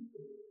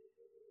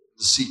in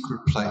the secret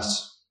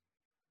place.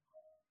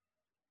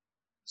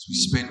 As we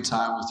spend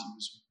time with you,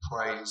 as we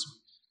pray, as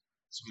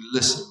we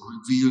listen,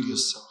 reveal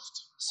yourself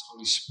to us,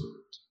 Holy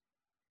Spirit.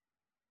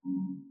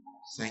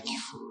 Thank you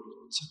for it,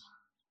 Lord,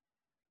 tonight.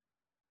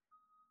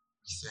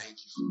 We thank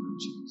you for it,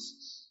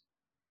 Jesus.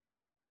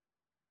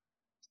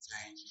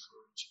 Thank you for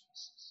it,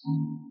 Jesus.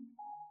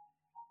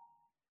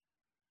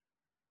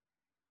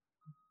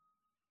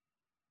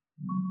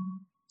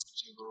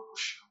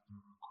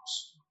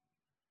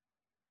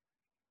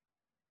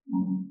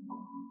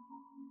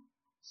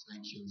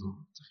 Thank you,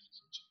 Lord. Thank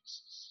you,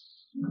 Jesus.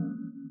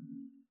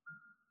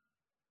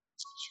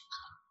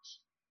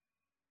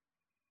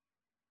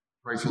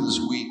 Pray for this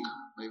week.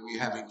 May we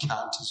have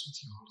encounters with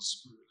you, Holy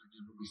Spirit, like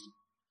never before.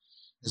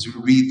 As we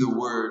read the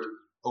Word,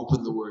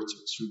 open the Word to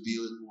us,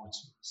 reveal it more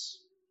to us,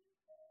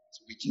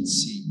 so we can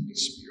see and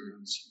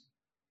experience you.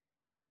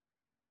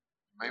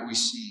 May we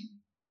see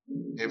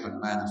heaven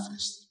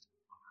manifested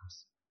on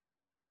earth.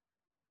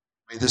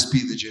 May this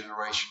be the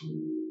generation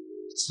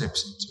that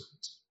steps into it.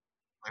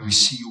 May we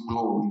see your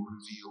glory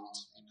revealed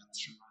in and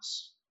through us.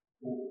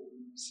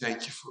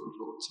 Thank you for it,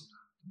 Lord,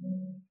 tonight.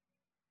 In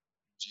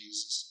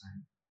Jesus'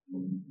 name.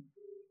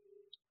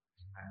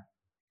 Amen.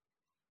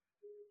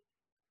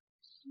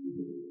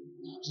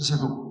 Just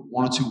have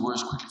one or two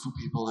words quickly for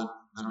people, and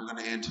then we're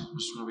going to end. We're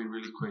just going to be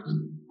really quick.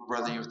 My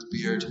brother, you have the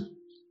beard.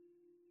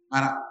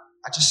 Man,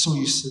 I just saw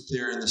you sit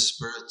there in the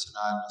Spirit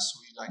tonight, and I saw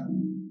you like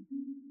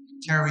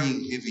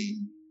carrying heavy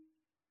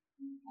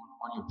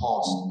on your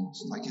past.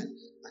 It's like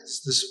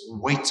it's this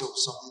weight of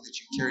something that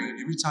you carry. And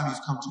every time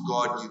you've come to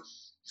God, and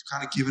you've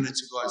kind of given it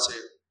to God and say,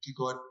 okay,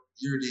 God,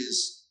 here it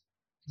is.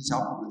 Please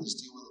help me with this,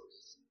 deal with it.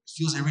 It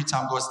feels every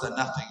time God's done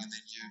nothing, and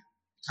then you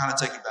kind of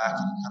take it back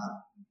and you kind of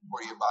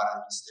worry about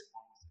it and step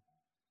on with it.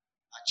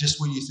 Like just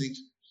when you think,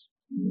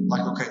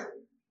 like, okay,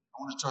 I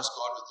want to trust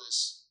God with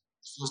this,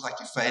 it feels like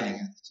you're failing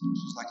at it. It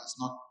feels like it's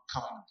not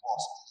coming to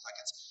pass. It feels like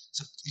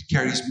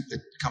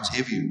it becomes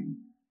heavier and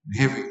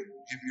heavier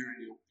and heavier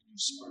in your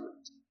spirit.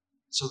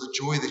 So the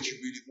joy that you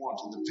really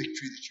want and the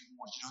victory that you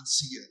want, you don't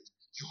see it.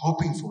 You're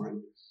hoping for it.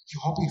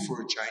 You're hoping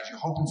for a change.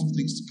 You're hoping for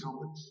things to come.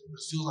 But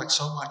it feels like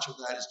so much of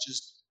that is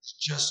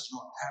just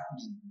not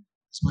happening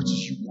as much as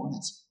you want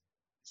it.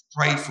 You've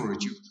prayed for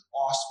it. You've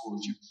asked for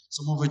it.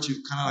 Some of it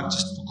you've kind of like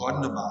just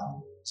forgotten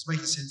about. It's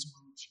making sense.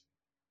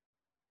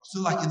 I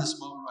feel like in this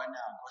moment right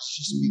now, God's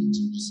just speaking to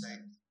you to say,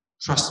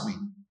 trust me.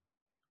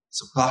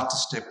 It's about to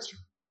step through.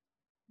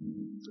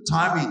 The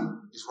timing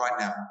is right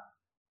now.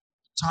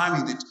 The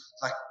timing that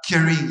like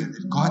carrying it.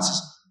 And God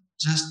says,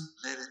 just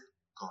let it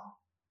go.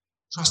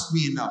 Trust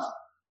me enough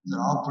that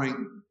I'll bring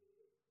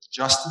the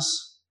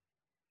justice,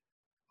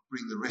 I'll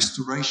bring the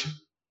restoration,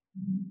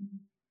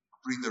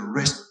 I'll bring the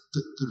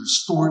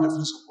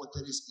restorativeness of what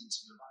that is into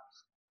your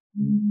life.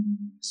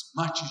 As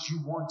much as you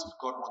want it,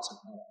 God wants it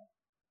more.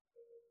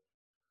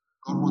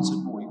 God wants it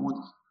more. He wants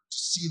to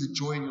see the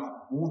joy in your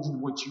life more than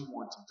what you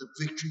want, the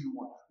victory you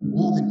want,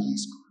 more than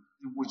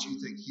what you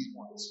think He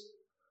wants.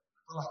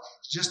 But like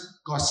just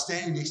God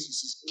standing next to you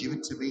says, give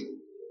it to me.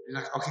 You're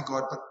like, okay,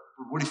 God, but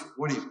what if?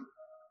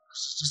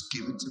 Just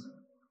give it to me.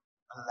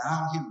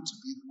 Allow Him to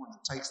be the one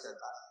that takes that out of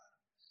you.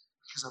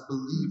 Because I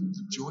believe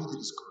the joy that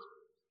He's got,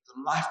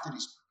 the life that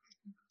He's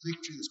prepared, the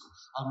victory that's got.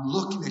 I'm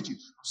looking at you.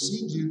 I'm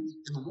seeing you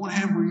in the one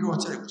hand where you are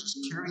today, which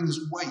is carrying this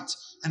weight.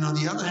 And on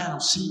the other hand, I'm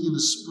seeing in the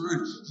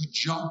Spirit, you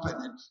jumping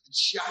and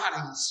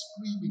shouting and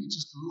screaming and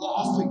just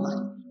laughing.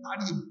 Like,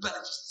 how do you better?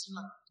 Just seem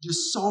like you're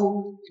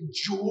so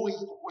enjoying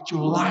what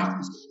your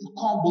life is. You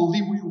can't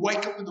believe when you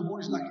wake up in the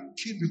morning like a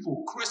kid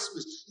before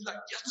Christmas. You're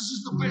like, yes, this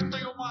is the best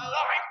day of my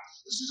life.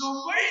 This is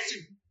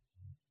amazing.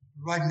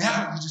 Right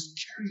now, you're just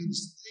carrying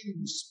this thing in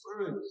your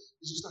spirit.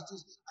 It's just like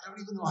this. I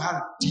don't even know how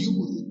to deal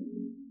with it.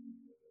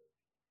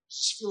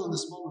 Just feel in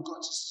this moment,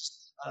 God,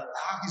 just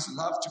allow His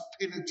love to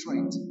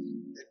penetrate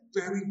that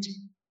very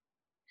deep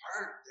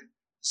hurt, that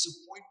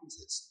disappointments,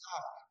 that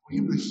stuff, for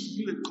Him to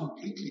heal it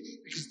completely,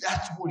 because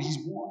that's what He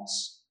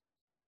wants.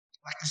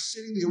 Like He's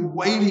sitting there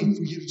waiting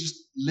for you to just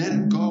let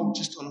it go,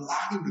 just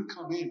allow Him to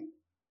come in.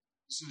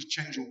 He's going to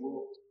change your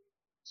world.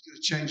 He's going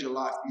to change your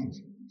life.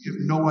 You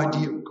have no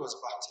idea what God's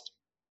about to do.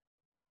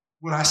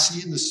 What I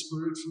see in the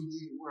Spirit for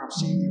you, where I'm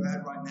seeing you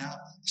at right now,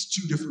 is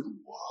two different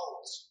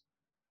worlds.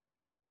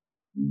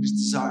 He's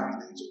desiring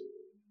that.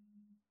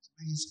 It's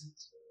amazing.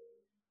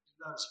 He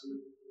loves you.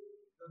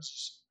 He loves you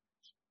so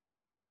much.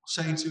 I'm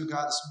saying to a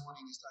guy this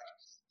morning, it's like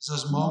there's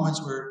those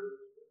moments where,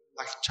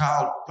 like a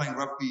child playing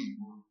rugby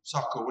or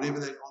soccer, whatever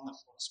they're on the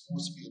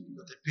sports field, you've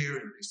got that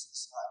parent next to the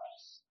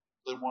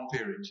side. That one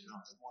parent, the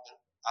one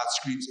that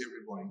outscreams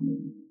everybody.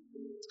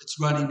 It's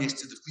running next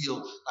to the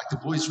field, like the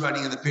boy's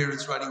running and the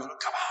parents running. Come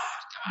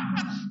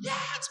on,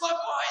 yeah, it's my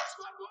boy, it's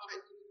my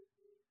boy.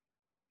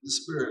 The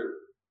Spirit,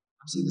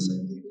 I'm seeing the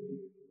same thing.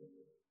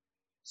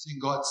 Seeing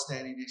God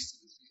standing next to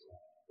the field,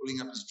 pulling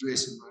up His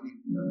dress and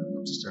running.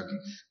 I'm just joking,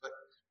 but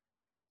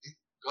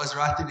God's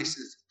right there next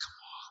to us. Come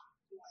on,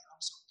 boy, I'm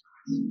so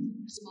proud of you.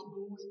 That's my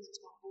boy, that's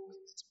my boy,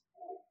 that's my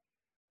boy.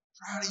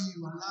 Proud of you,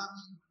 I love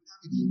you, I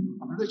love you.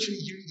 I'm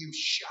literally hearing Him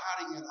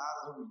shouting it out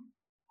over you.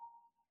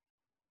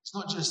 It's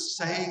not just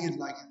saying it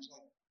like it's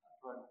like,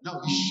 no,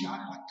 he's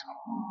shouting like, come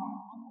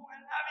on, I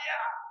love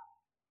you.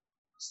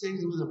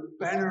 Standing with a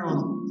banner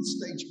on the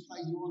stage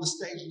playing, you're on the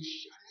stage, and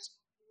he's shouting, it's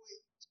my boy.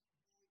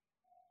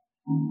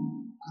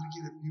 You've got to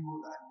get a view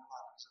of that in your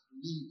life, because I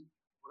believe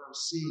what I'm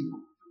seeing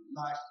in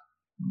life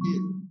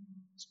here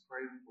is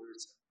greater than where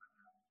it's at right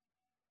now.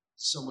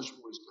 So much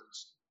more is going to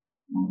see.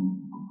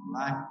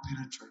 Life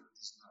penetrating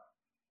this love.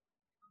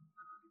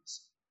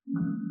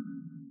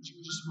 Would you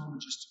just a moment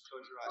just to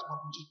close your eyes? Why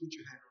don't you just put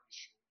your hand on your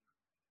shoulder?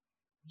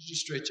 Would you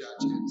just stretch out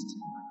your hands to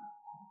him right now?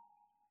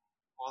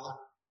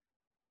 Father,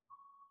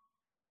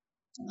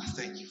 I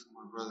thank you for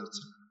my brother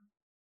tonight.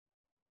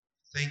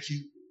 Thank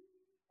you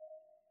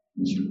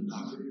that you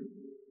love him.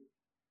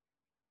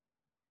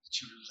 That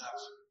you love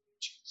him,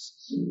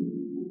 Jesus.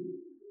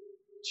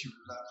 That you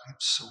love him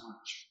so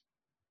much.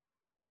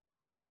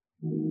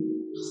 I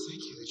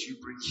thank you that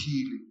you bring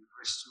healing and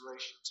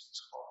restoration to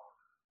his heart,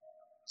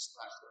 his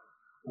life right now.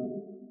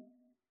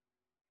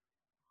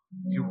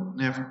 He will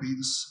never be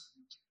the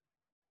same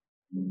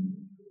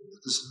again.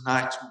 That this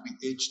night will be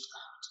edged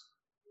out.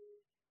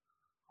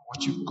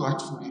 What you've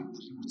got for him,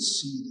 that he would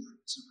see that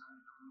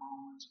tonight in a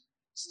moment,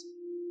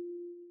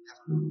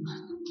 never look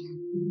back again.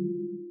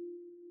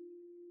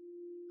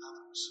 Love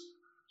him so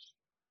much.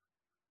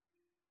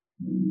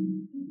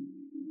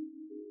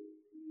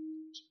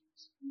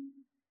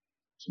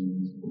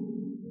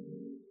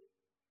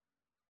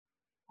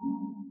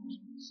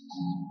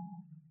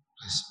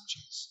 Bless him,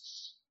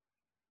 Jesus.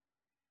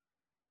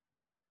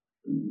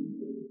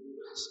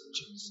 Bless him,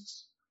 Jesus.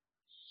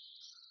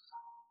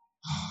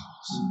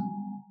 Awesome.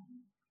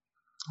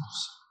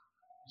 Awesome.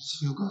 Just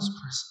feel God's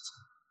presence.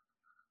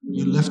 When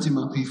you lift him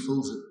up, he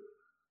feels it.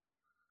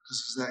 Because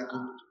he's that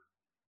good.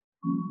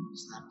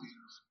 He's that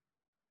beautiful.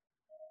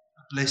 I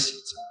bless you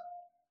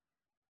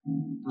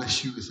tonight.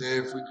 Bless you with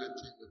every good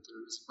thing that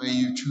there is. May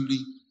you truly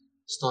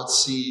start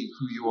seeing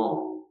who you are,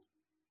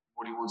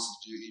 what he wants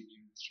to do in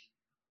you and through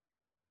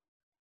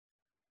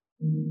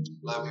you.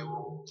 Love you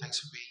all. Thanks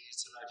for being here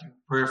tonight. If you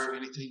have prayer for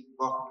anything, you're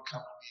welcome to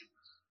come to me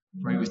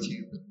and pray with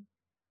you. But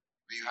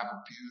may you have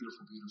a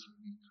beautiful, beautiful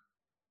week.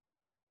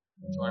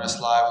 Join us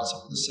live on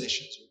some of the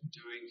sessions we'll be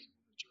doing.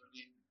 Join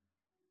in.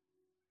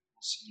 We'll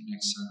see you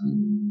next Sunday.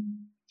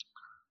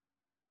 Okay.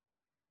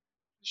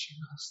 Bless you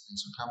guys.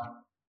 Thanks for coming.